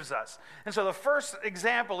he gives us. And so the first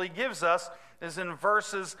example he gives us is in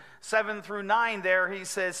verses 7 through 9 there. He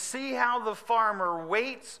says, see how the farmer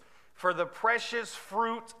waits for the precious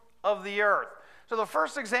fruit of the earth. So the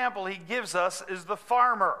first example he gives us is the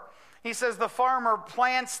farmer. He says the farmer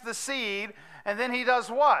plants the seed, and then he does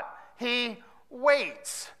what? He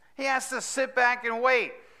waits. He has to sit back and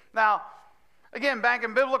wait. Now, again, back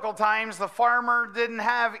in biblical times, the farmer didn't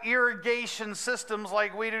have irrigation systems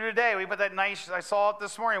like we do today. We put that nice, I saw it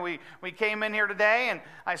this morning. We came in here today, and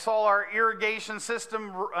I saw our irrigation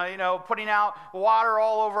system, putting out water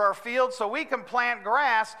all over our fields so we can plant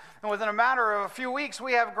grass, and within a matter of a few weeks,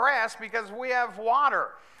 we have grass because we have water.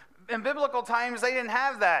 In biblical times, they didn't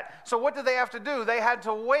have that. So what did they have to do? They had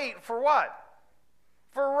to wait for what?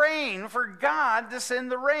 For rain, for God to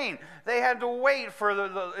send the rain. They had to wait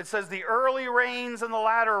for it says the early rains and the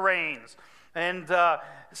latter rains. And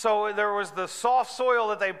so there was the soft soil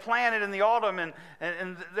that they planted in the autumn,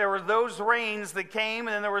 and there were those rains that came,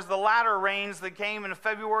 and then there was the latter rains that came in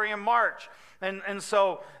February and March. And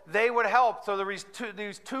so they would help. So there was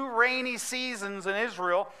these two rainy seasons in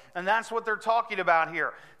Israel, and that's what they're talking about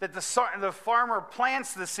here, that the farmer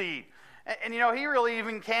plants the seed. And he really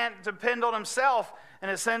even can't depend on himself in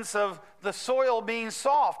a sense of the soil being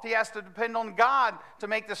soft. He has to depend on God to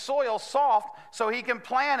make the soil soft so he can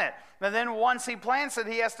plant it. And then once he plants it,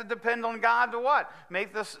 he has to depend on God to what?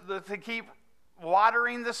 To keep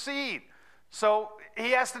watering the seed. So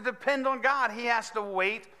he has to depend on God. He has to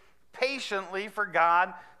wait patiently for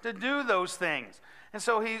God to do those things. And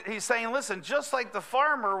so he's saying, listen, just like the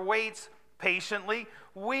farmer waits patiently,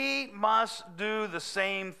 we must do the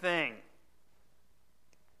same thing.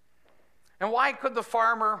 And why could the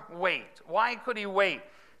farmer wait? Why could he wait?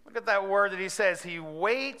 Look at that word that he says. He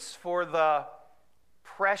waits for the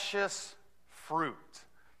precious fruit.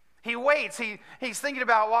 He waits. He's thinking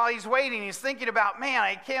about, while he's waiting, he's thinking about, man,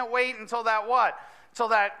 I can't wait until that what? Until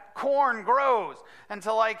that corn grows.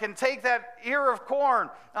 Until I can take that ear of corn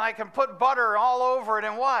and I can put butter all over it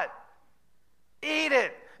and what? Eat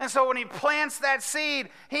it. And so when he plants that seed,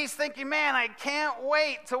 he's thinking, man, I can't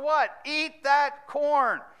wait to what? Eat that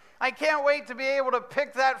corn. I can't wait to be able to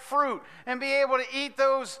pick that fruit and be able to eat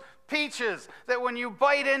those peaches that when you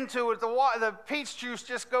bite into it, the peach juice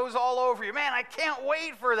just goes all over you. Man, I can't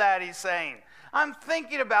wait for that, he's saying. I'm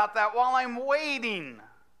thinking about that while I'm waiting.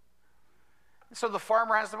 So the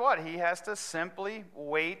farmer has to what? He has to simply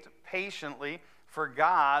wait patiently for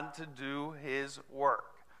God to do his work.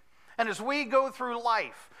 And as we go through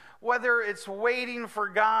life, whether it's waiting for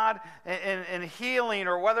God and healing,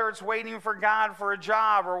 or whether it's waiting for God for a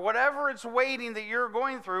job, or whatever it's waiting that you're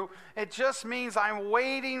going through, it just means I'm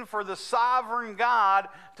waiting for the sovereign God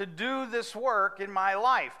to do this work in my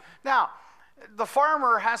life. Now, the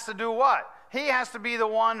farmer has to do what? He has to be the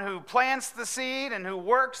one who plants the seed and who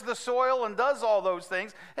works the soil and does all those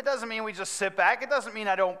things. It doesn't mean we just sit back. It doesn't mean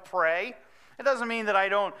I don't pray. It doesn't mean that I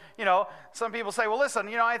don't, some people say, well, listen,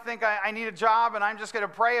 I think I need a job and I'm just going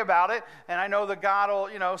to pray about it and I know that God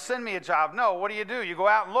will, send me a job. No, what do? You go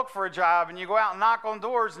out and look for a job and you go out and knock on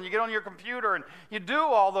doors and you get on your computer and you do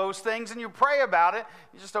all those things and you pray about it.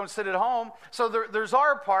 You just don't sit at home. So there's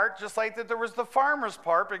our part, just like that there was the farmer's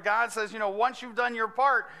part, but God says, once you've done your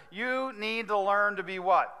part, you need to learn to be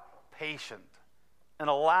what? Patient. And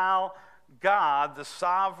allow God, the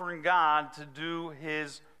sovereign God, to do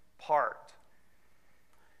his part.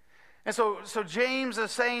 And so James is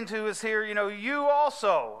saying to us here, you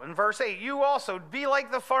also, in verse 8, you also be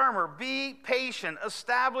like the farmer, be patient,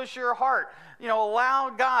 establish your heart, allow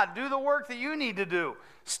God, do the work that you need to do.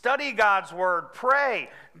 Study God's word, pray,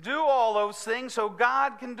 do all those things so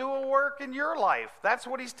God can do a work in your life. That's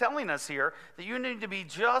what he's telling us here, that you need to be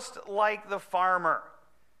just like the farmer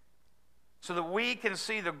so that we can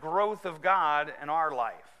see the growth of God in our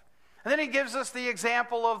life. And then he gives us the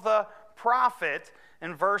example of the prophet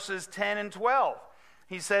in verses 10 and 12.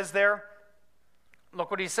 He says there, look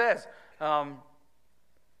what he says.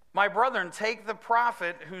 My brethren, take the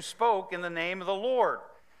prophet who spoke in the name of the Lord.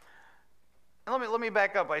 And let me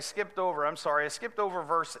back up. I skipped over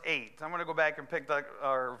verse 8. I'm going to go back and pick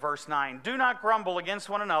verse 9. Do not grumble against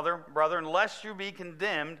one another, brethren, lest you be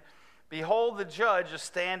condemned. Behold, the judge is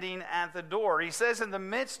standing at the door. He says, in the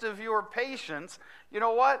midst of your patience, you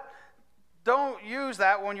know what? Don't use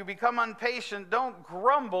that when you become impatient. Don't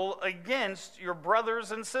grumble against your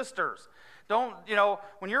brothers and sisters. Don't,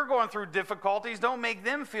 when you're going through difficulties, don't make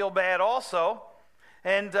them feel bad also.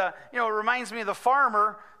 And, it reminds me of the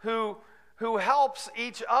farmer who helps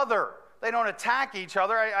each other. They don't attack each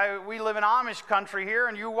other. We live in Amish country here,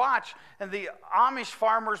 and you watch, and the Amish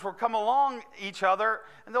farmers will come along each other,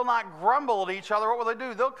 and they'll not grumble at each other. What will they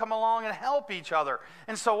do? They'll come along and help each other.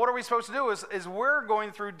 And so what are we supposed to do is we're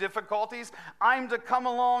going through difficulties. I'm to come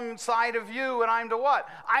alongside of you, and I'm to what?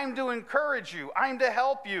 I'm to encourage you. I'm to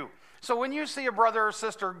help you. So when you see a brother or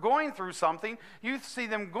sister going through something, you see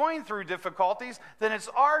them going through difficulties, then it's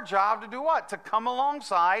our job to do what? To come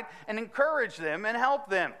alongside and encourage them and help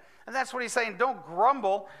them. And that's what he's saying. Don't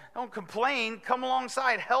grumble. Don't complain. Come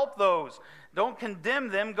alongside. Help those. Don't condemn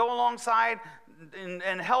them. Go alongside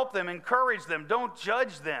and help them. Encourage them. Don't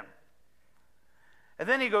judge them. And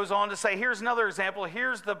then he goes on to say, here's another example.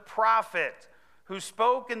 Here's the prophet who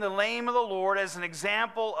spoke in the name of the Lord as an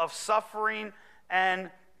example of suffering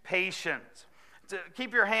and patience.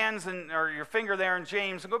 Keep your hands or your finger there in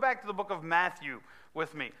James and go back to the book of Matthew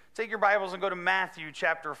with me. Take your Bibles and go to Matthew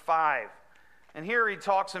chapter 5. And here he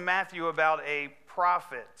talks in Matthew about a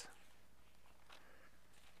prophet.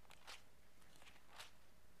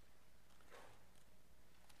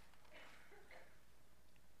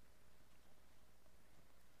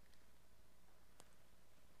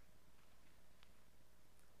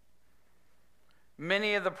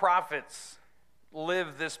 Many of the prophets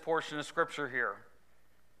live this portion of Scripture here.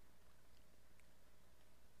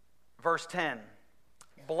 Verse 10,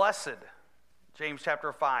 blessed. James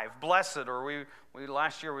chapter 5. Blessed, or we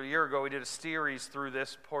last year, a year ago, we did a series through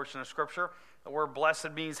this portion of Scripture. The word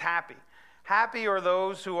blessed means happy. Happy are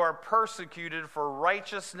those who are persecuted for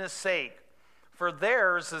righteousness' sake, for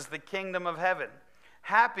theirs is the kingdom of heaven.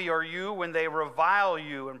 Happy are you when they revile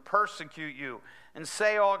you and persecute you and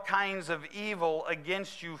say all kinds of evil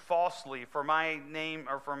against you falsely for my name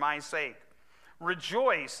or for my sake.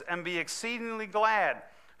 Rejoice and be exceedingly glad,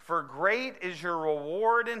 for great is your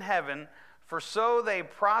reward in heaven. For so they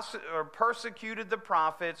persecuted the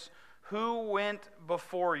prophets who went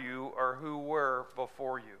before you or who were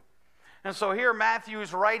before you. And so here Matthew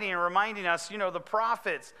is writing and reminding us, the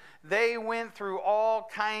prophets, they went through all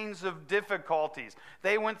kinds of difficulties.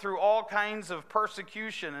 They went through all kinds of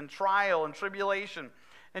persecution and trial and tribulation.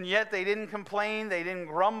 And yet they didn't complain. They didn't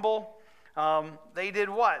grumble. They did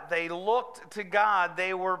what? They looked to God.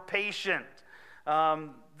 They were patient.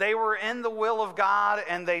 They were in the will of God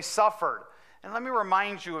and they suffered. And let me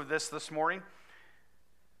remind you of this morning.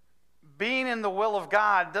 Being in the will of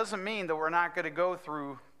God doesn't mean that we're not going to go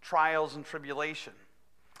through trials and tribulation.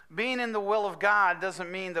 Being in the will of God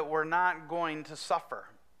doesn't mean that we're not going to suffer.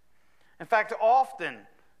 In fact, often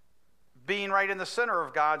being right in the center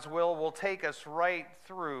of God's will take us right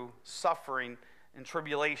through suffering and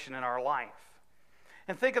tribulation in our life.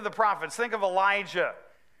 And think of the prophets. Think of Elijah.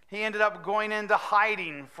 He ended up going into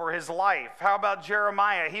hiding for his life. How about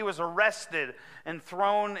Jeremiah? He was arrested and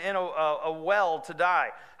thrown in a well to die.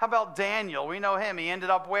 How about Daniel? We know him. He ended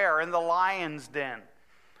up where? In the lion's den.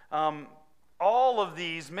 All of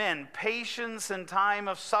these men, patience in time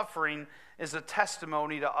of suffering is a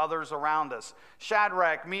testimony to others around us.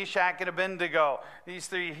 Shadrach, Meshach, and Abednego, these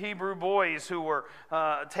three Hebrew boys who were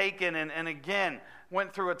taken and again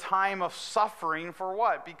went through a time of suffering for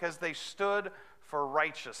what? Because they stood for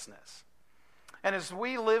righteousness. And as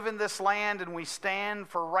we live in this land and we stand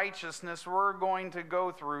for righteousness, we're going to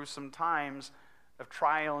go through some times of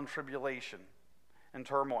trial and tribulation and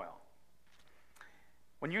turmoil.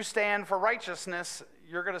 When you stand for righteousness,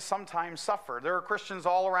 you're going to sometimes suffer. There are Christians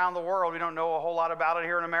all around the world. We don't know a whole lot about it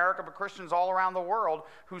here in America, but Christians all around the world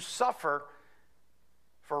who suffer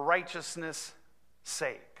for righteousness'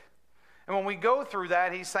 sake. And when we go through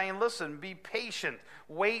that, he's saying, listen, be patient.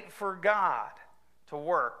 Wait for God to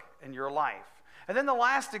work in your life. And then the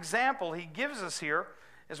last example he gives us here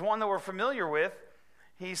is one that we're familiar with.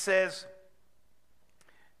 He says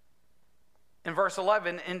in verse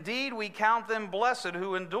 11, indeed we count them blessed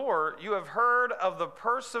who endure. You have heard of the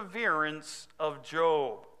perseverance of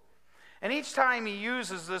Job. And each time he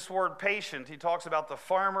uses this word patient, he talks about the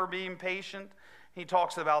farmer being patient. He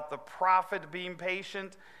talks about the prophet being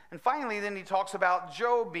patient. And finally, then he talks about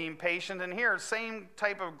Job being patient. And here, same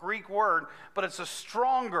type of Greek word, but it's a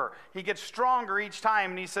stronger. He gets stronger each time.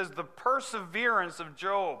 And he says the perseverance of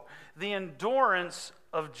Job, the endurance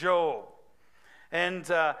of Job.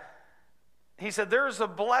 And he said there's a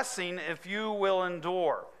blessing if you will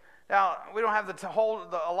endure. Now, we don't have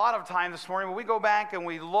a lot of time this morning, but we go back and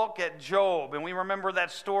we look at Job, and we remember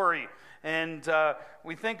that story. And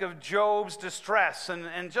we think of Job's distress. And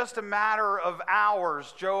in just a matter of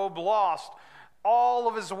hours, Job lost all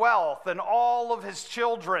of his wealth and all of his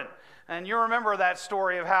children. And you remember that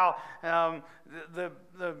story of how the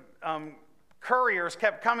couriers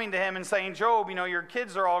kept coming to him and saying, Job, you know, your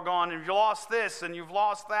kids are all gone, and you've lost this, and you've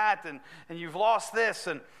lost that, and you've lost this.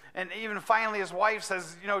 And even finally his wife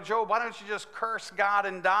says, you know, Job, why don't you just curse God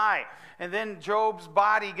and die? And then Job's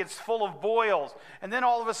body gets full of boils. And then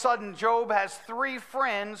all of a sudden, Job has 3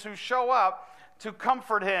 friends who show up to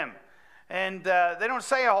comfort him. And they don't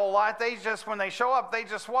say a whole lot. They just, when they show up, they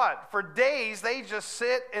just what? For days, they just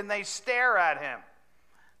sit and they stare at him.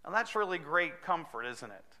 And that's really great comfort,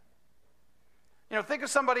 isn't it? You know, think of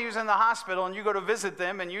somebody who's in the hospital and you go to visit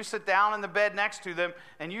them and you sit down in the bed next to them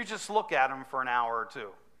and you just look at them for an hour or two.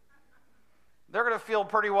 They're going to feel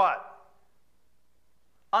pretty what?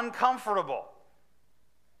 Uncomfortable.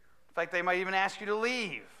 In fact, they might even ask you to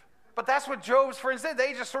leave. But that's what Job's friends did.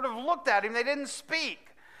 They just sort of looked at him. They didn't speak.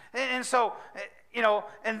 And so, you know,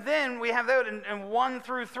 and then we have that in 1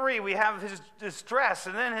 through 3, we have his distress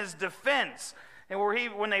and then his defense. And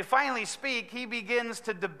when they finally speak, he begins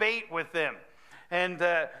to debate with them. And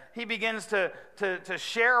he begins to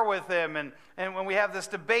share with them. And when we have this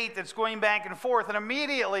debate that's going back and forth, and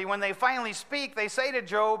immediately when they finally speak, they say to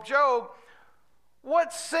Job, Job,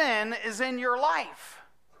 what sin is in your life?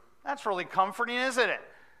 That's really comforting, isn't it?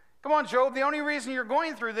 Come on, Job, the only reason you're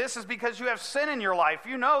going through this is because you have sin in your life.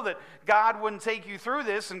 You know that God wouldn't take you through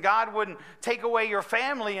this, and God wouldn't take away your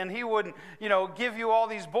family, and he wouldn't, you know, give you all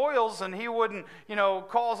these boils, and he wouldn't, you know,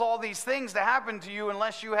 cause all these things to happen to you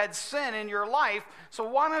unless you had sin in your life. So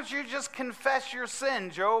why don't you just confess your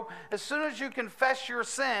sin, Job? As soon as you confess your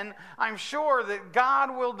sin, I'm sure that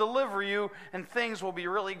God will deliver you, and things will be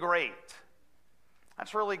really great.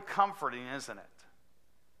 That's really comforting, isn't it?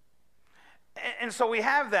 And so we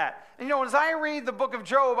have that. And, you know, as I read the book of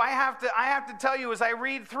Job, I have to tell you, as I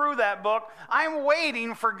read through that book, I'm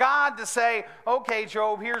waiting for God to say, okay,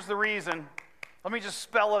 Job, here's the reason. Let me just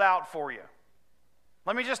spell it out for you.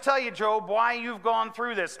 Let me just tell you, Job, why you've gone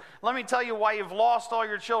through this. Let me tell you why you've lost all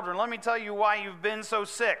your children. Let me tell you why you've been so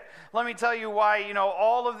sick. Let me tell you why, you know,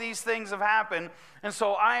 all of these things have happened. And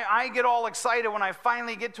so I get all excited when I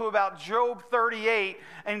finally get to about Job 38,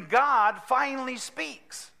 and God finally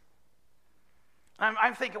speaks.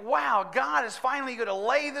 I'm thinking, wow, God is finally going to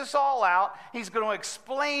lay this all out. He's going to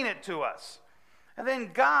explain it to us. And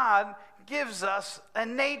then God gives us a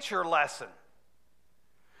nature lesson.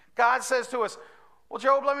 God says to us, well,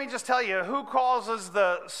 Job, let me just tell you, who causes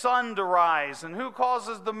the sun to rise, and who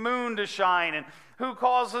causes the moon to shine, and who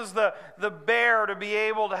causes the bear to be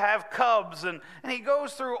able to have cubs? And he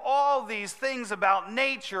goes through all these things about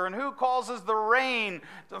nature, and who causes the rain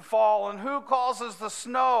to fall, and who causes the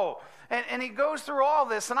snow. And he goes through all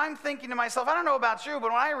this, and I'm thinking to myself, I don't know about you,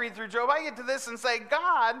 but when I read through Job, I get to this and say,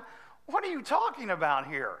 God, what are you talking about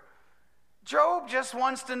here? Job just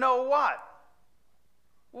wants to know what?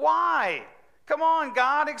 Why? Come on,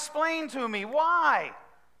 God, explain to me. Why?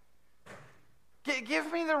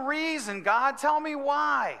 Give me the reason, God. Tell me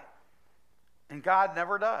why. And God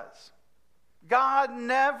never does. God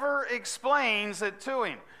never explains it to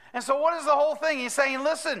him. And so what is the whole thing? He's saying,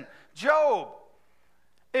 listen, Job,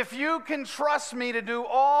 if you can trust me to do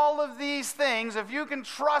all of these things, if you can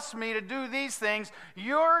trust me to do these things,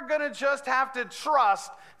 you're going to just have to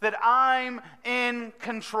trust that I'm in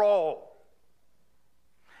control.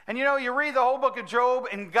 And you know, you read the whole book of Job,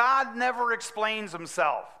 and God never explains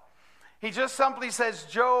himself. He just simply says,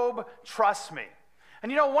 Job, trust me.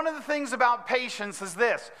 And you know, one of the things about patience is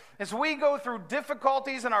this, is we go through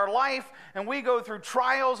difficulties in our life, and we go through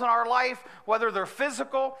trials in our life, whether they're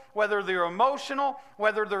physical, whether they're emotional,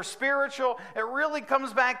 whether they're spiritual. It really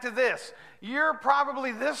comes back to this. You're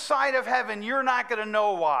probably this side of heaven, you're not going to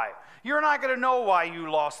know why. You're not going to know why you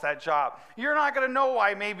lost that job. You're not going to know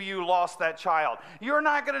why maybe you lost that child. You're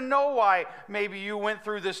not going to know why maybe you went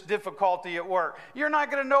through this difficulty at work. You're not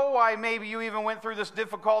going to know why maybe you even went through this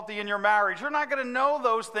difficulty in your marriage. You're not going to know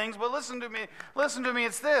those things, but listen to me,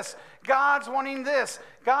 it's this. God's wanting this.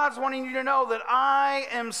 God's wanting you to know that I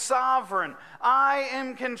am sovereign. I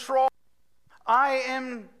am control. I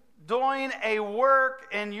am doing a work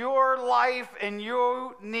in your life, and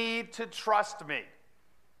you need to trust me.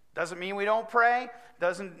 Doesn't mean we don't pray.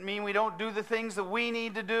 Doesn't mean we don't do the things that we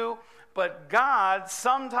need to do. But God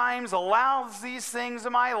sometimes allows these things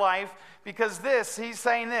in my life because He's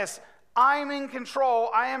saying this, I'm in control.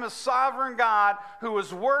 I am a sovereign God who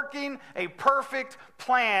is working a perfect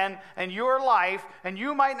plan in your life. And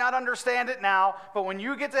you might not understand it now, but when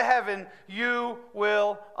you get to heaven, you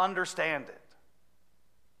will understand it.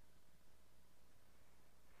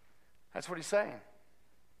 That's what He's saying.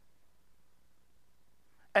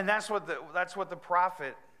 And that's what the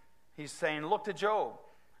prophet, he's saying, look to Job.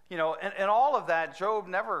 You know, and all of that, Job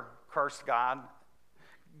never cursed God.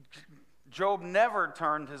 Job never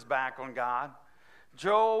turned his back on God.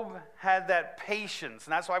 Job had that patience,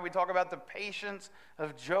 and that's why we talk about the patience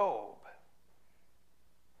of Job.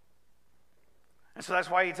 And so that's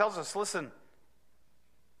why he tells us, listen,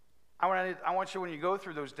 I want you, when you go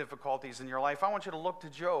through those difficulties in your life, I want you to look to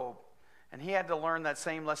Job. And he had to learn that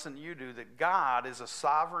same lesson you do, that God is a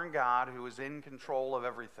sovereign God who is in control of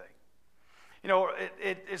everything. You know,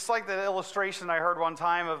 it's like the illustration I heard one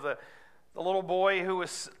time of the little boy who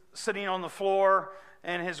was sitting on the floor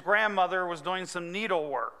and his grandmother was doing some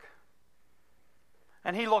needlework.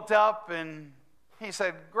 And he looked up and he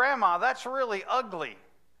said, Grandma, that's really ugly.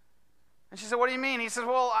 And she said, what do you mean? He says,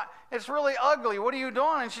 well, it's really ugly. What are you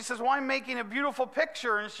doing? And she says, well, I'm making a beautiful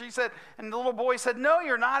picture. And she said, and the little boy said, no,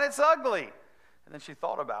 you're not. It's ugly. And then she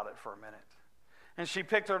thought about it for a minute. And she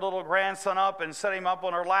picked her little grandson up and set him up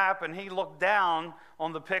on her lap. And he looked down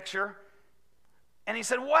on the picture. And he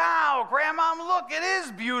said, wow, Grandma, look, it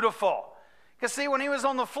is beautiful. Because see, when he was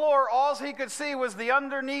on the floor, all he could see was the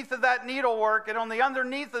underneath of that needlework. And on the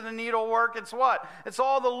underneath of the needlework, it's what? It's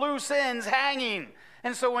all the loose ends hanging.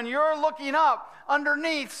 And so when you're looking up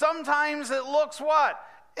underneath, sometimes it looks what?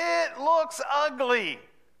 It looks ugly.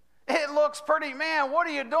 It looks pretty, man, what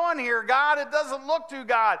are you doing here, God? It doesn't look too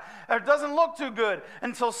it doesn't look too good.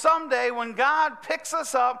 Until someday when God picks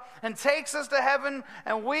us up and takes us to heaven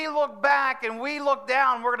and we look back and we look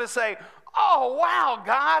down, we're going to say, oh, wow,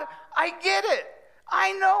 God, I get it.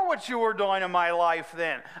 I know what you were doing in my life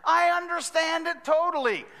then. I understand it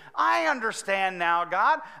totally. I understand now,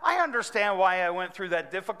 God. I understand why I went through that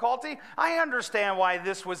difficulty. I understand why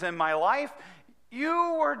this was in my life.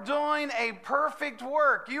 You were doing a perfect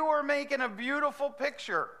work. You were making a beautiful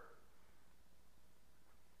picture.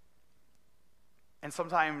 And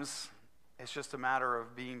sometimes it's just a matter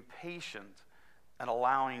of being patient and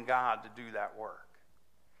allowing God to do that work.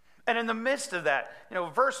 And in the midst of that, you know,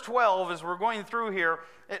 verse 12, as we're going through here,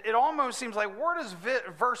 it almost seems like, where does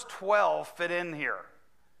verse 12 fit in here?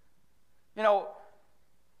 You know,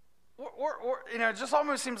 it just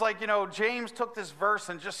almost seems like, you know, James took this verse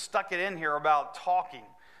and just stuck it in here about talking,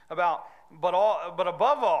 but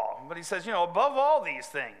above all, but he says, you know, above all these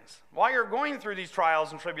things, while you're going through these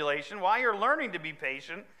trials and tribulation, while you're learning to be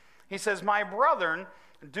patient, he says, my brethren,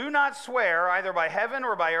 do not swear either by heaven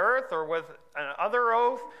or by earth or with another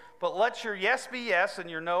oath, but let your yes be yes and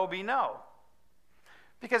your no be no.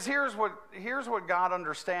 Because here's what God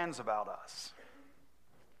understands about us.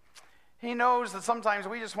 He knows that sometimes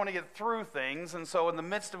we just want to get through things, and so in the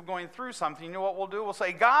midst of going through something, you know what we'll do? We'll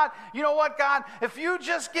say, God, you know what, God? If you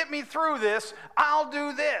just get me through this, I'll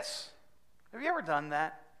do this. Have you ever done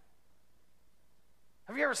that?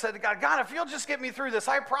 Have you ever said to God, God, if you'll just get me through this,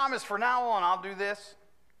 I promise from now on I'll do this?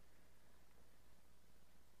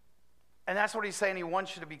 And that's what he's saying he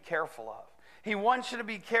wants you to be careful of. He wants you to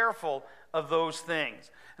be careful of those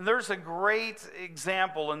things. And there's a great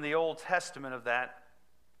example in the Old Testament of that,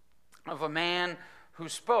 of a man who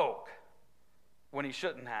spoke. when he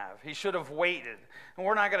shouldn't have. He should have waited. And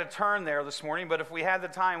we're not going to turn there this morning, but if we had the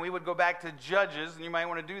time, we would go back to Judges, and you might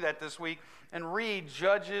want to do that this week, and read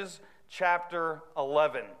Judges chapter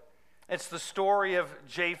 11. It's the story of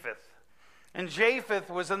Japheth. And Japheth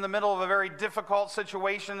was in the middle of a very difficult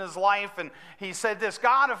situation in his life, and he said this,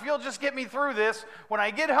 God, if you'll just get me through this, when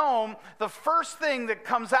I get home, the first thing that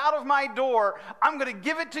comes out of my door, I'm going to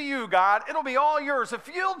give it to you, God. It'll be all yours. If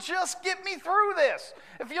you'll just get me through this,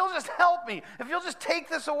 if you'll just help me, if you'll just take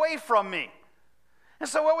this away from me. And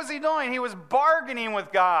so what was he doing? He was bargaining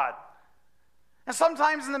with God. And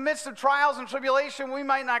sometimes in the midst of trials and tribulation, we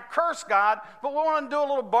might not curse God, but we want to do a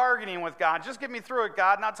little bargaining with God. Just get me through it,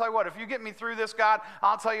 God. And I'll tell you what, if you get me through this, God,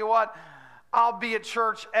 I'll tell you what, I'll be at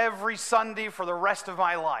church every Sunday for the rest of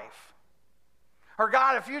my life. Or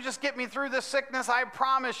God, if you just get me through this sickness, I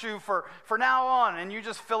promise you for now on, and you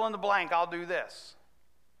just fill in the blank, I'll do this.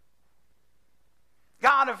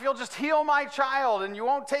 God, if you'll just heal my child and you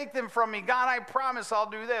won't take them from me, God, I promise I'll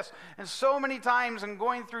do this. And so many times in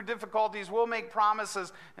going through difficulties, we'll make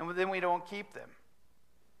promises and then we don't keep them.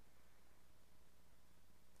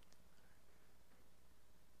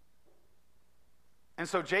 And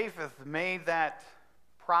so Japheth made that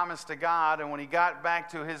promise to God, and when he got back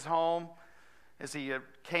to his home, as he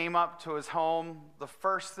came up to his home, the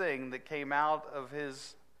first thing that came out of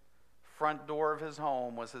his front door of his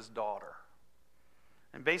home was his daughter.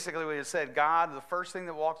 And basically what he said, God, the first thing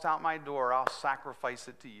that walks out my door, I'll sacrifice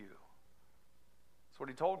it to you. That's what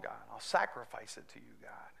he told God. I'll sacrifice it to you,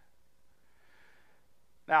 God.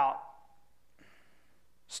 Now,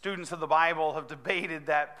 students of the Bible have debated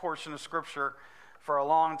that portion of Scripture for a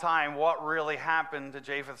long time. What really happened to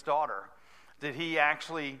Japheth's daughter? Did he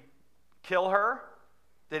actually kill her?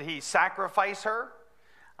 Did he sacrifice her?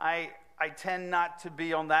 I tend not to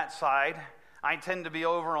be on that side. I tend to be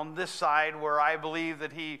over on this side where I believe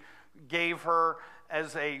that he gave her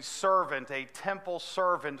as a servant, a temple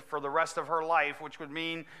servant for the rest of her life, which would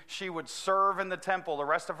mean she would serve in the temple the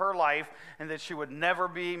rest of her life, and that she would never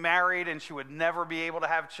be married and she would never be able to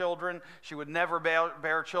have children. She would never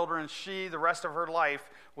bear children. She, the rest of her life,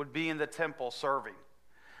 would be in the temple serving.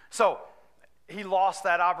 So he lost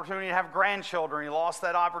that opportunity to have grandchildren. He lost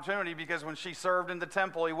that opportunity because when she served in the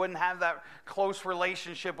temple, he wouldn't have that close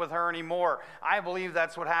relationship with her anymore. I believe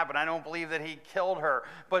that's what happened. I don't believe that he killed her.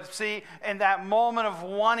 But see, in that moment of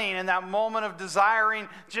wanting, in that moment of desiring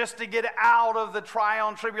just to get out of the trial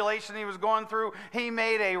and tribulation he was going through, he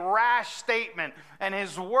made a rash statement, and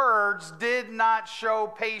his words did not show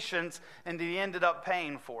patience, and he ended up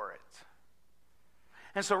paying for it.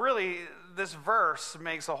 And so really, this verse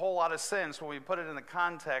makes a whole lot of sense when we put it in the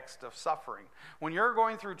context of suffering. When you're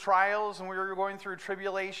going through trials and when you're going through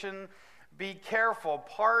tribulation, be careful.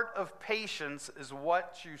 Part of patience is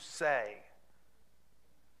what you say.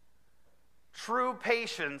 True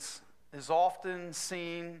patience is often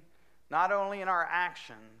seen not only in our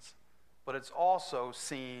actions, but it's also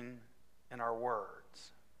seen in our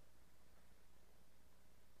words.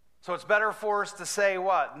 So it's better for us to say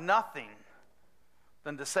what? Nothing,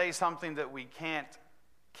 than to say something that we can't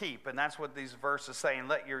keep. And that's what these verses saying.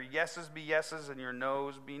 Let your yeses be yeses and your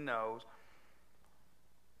noes be noes,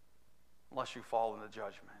 unless you fall into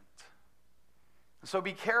judgment. And so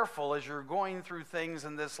be careful as you're going through things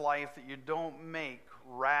in this life that you don't make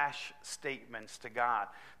rash statements to God.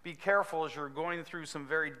 Be careful as you're going through some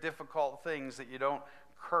very difficult things that you don't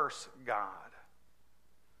curse God.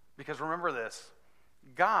 Because remember this,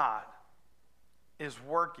 God is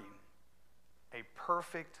working a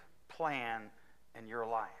perfect plan in your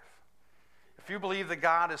life. If you believe that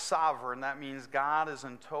God is sovereign, that means God is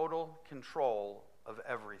in total control of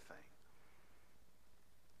everything.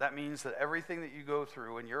 That means that everything that you go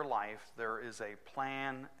through in your life, there is a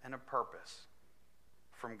plan and a purpose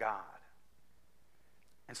from God.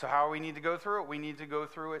 And so how do we need to go through it? We need to go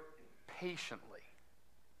through it patiently.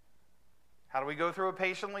 How do we go through it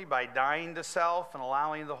patiently? By dying to self and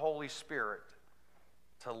allowing the Holy Spirit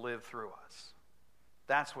to live through us.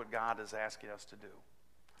 That's what God is asking us to do.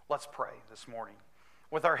 Let's pray this morning.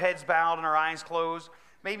 With our heads bowed and our eyes closed,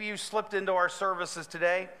 maybe you slipped into our services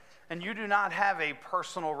today and you do not have a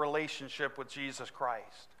personal relationship with Jesus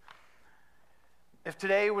Christ. If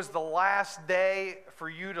today was the last day for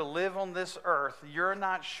you to live on this earth, you're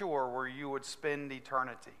not sure where you would spend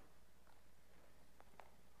eternity.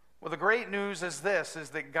 Well, the great news is this, is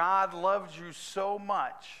that God loved you so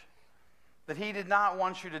much that he did not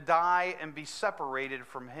want you to die and be separated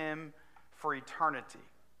from him for eternity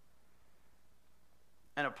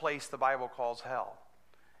in a place the Bible calls hell.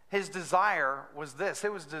 His desire was this.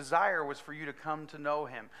 His desire was for you to come to know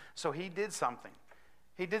him. So he did something.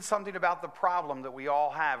 He did something about the problem that we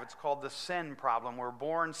all have. It's called the sin problem. We're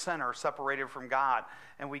born sinners, separated from God,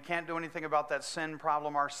 and we can't do anything about that sin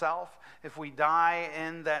problem ourselves. If we die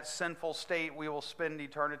in that sinful state, we will spend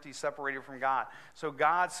eternity separated from God. So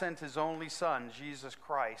God sent his only Son, Jesus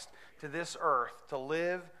Christ, to this earth to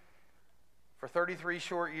live for 33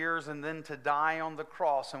 short years and then to die on the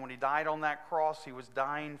cross. And when he died on that cross, he was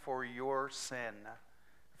dying for your sin,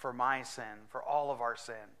 for my sin, for all of our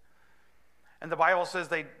sin. And the Bible says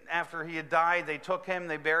after he had died, they took him,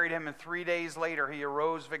 they buried him, and 3 days later he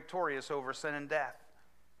arose victorious over sin and death.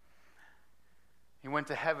 He went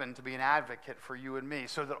to heaven to be an advocate for you and me,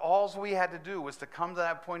 so that all we had to do was to come to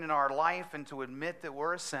that point in our life and to admit that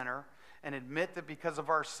we're a sinner, and admit that because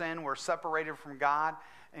of our sin we're separated from God,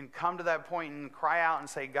 and come to that point and cry out and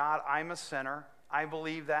say, God, I'm a sinner. I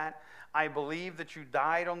believe that. I believe that you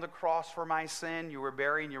died on the cross for my sin. You were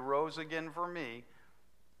buried and you rose again for me.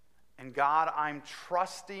 And God, I'm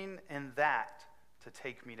trusting in that to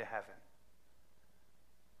take me to heaven.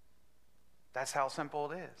 That's how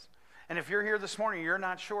simple it is. And if you're here this morning, you're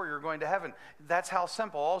not sure you're going to heaven. That's how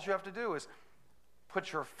simple. All you have to do is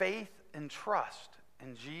put your faith and trust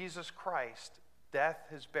in Jesus Christ, death,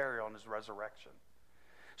 his burial, and his resurrection.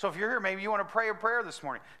 So if you're here, maybe you want to pray a prayer this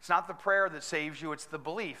morning. It's not the prayer that saves you, it's the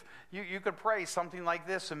belief. You could pray something like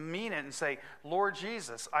this and mean it and say, Lord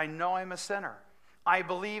Jesus, I know I'm a sinner. I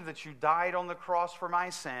believe that you died on the cross for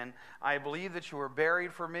my sin. I believe that you were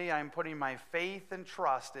buried for me. I'm putting my faith and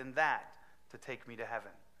trust in that to take me to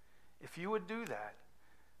heaven. If you would do that,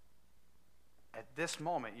 at this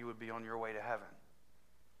moment you would be on your way to heaven.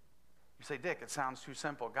 You say, Dick, it sounds too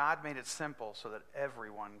simple. God made it simple so that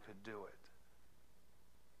everyone could do it.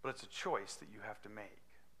 But it's a choice that you have to make.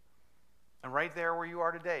 And right there where you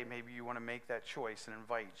are today, maybe you want to make that choice and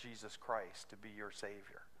invite Jesus Christ to be your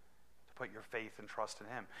Savior. Put your faith and trust in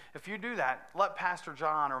him. If you do that, let Pastor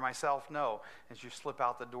John or myself know as you slip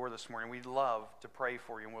out the door this morning. We'd love to pray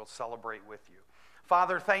for you and we'll celebrate with you.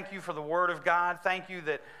 Father, thank you for the word of God. Thank you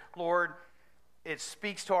that, Lord, it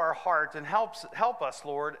speaks to our heart and help us,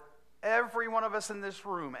 Lord. Every one of us in this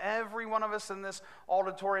room, every one of us in this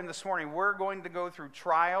auditorium this morning, we're going to go through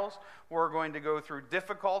trials. We're going to go through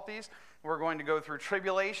difficulties. We're going to go through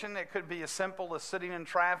tribulation. It could be as simple as sitting in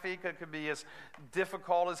traffic. It could be as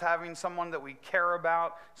difficult as having someone that we care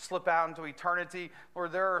about slip out into eternity.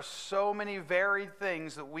 Lord, there are so many varied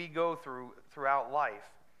things that we go through throughout life.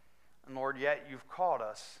 And Lord, yet you've called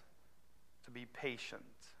us to be patient,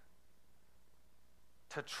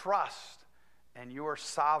 to trust in your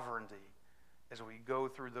sovereignty as we go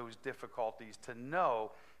through those difficulties, to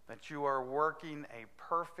know that you are working a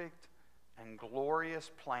perfect and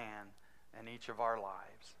glorious plan in each of our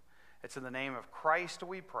lives. It's in the name of Christ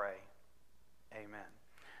we pray. Amen.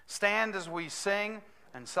 Stand as we sing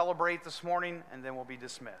and celebrate this morning, and then we'll be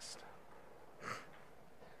dismissed.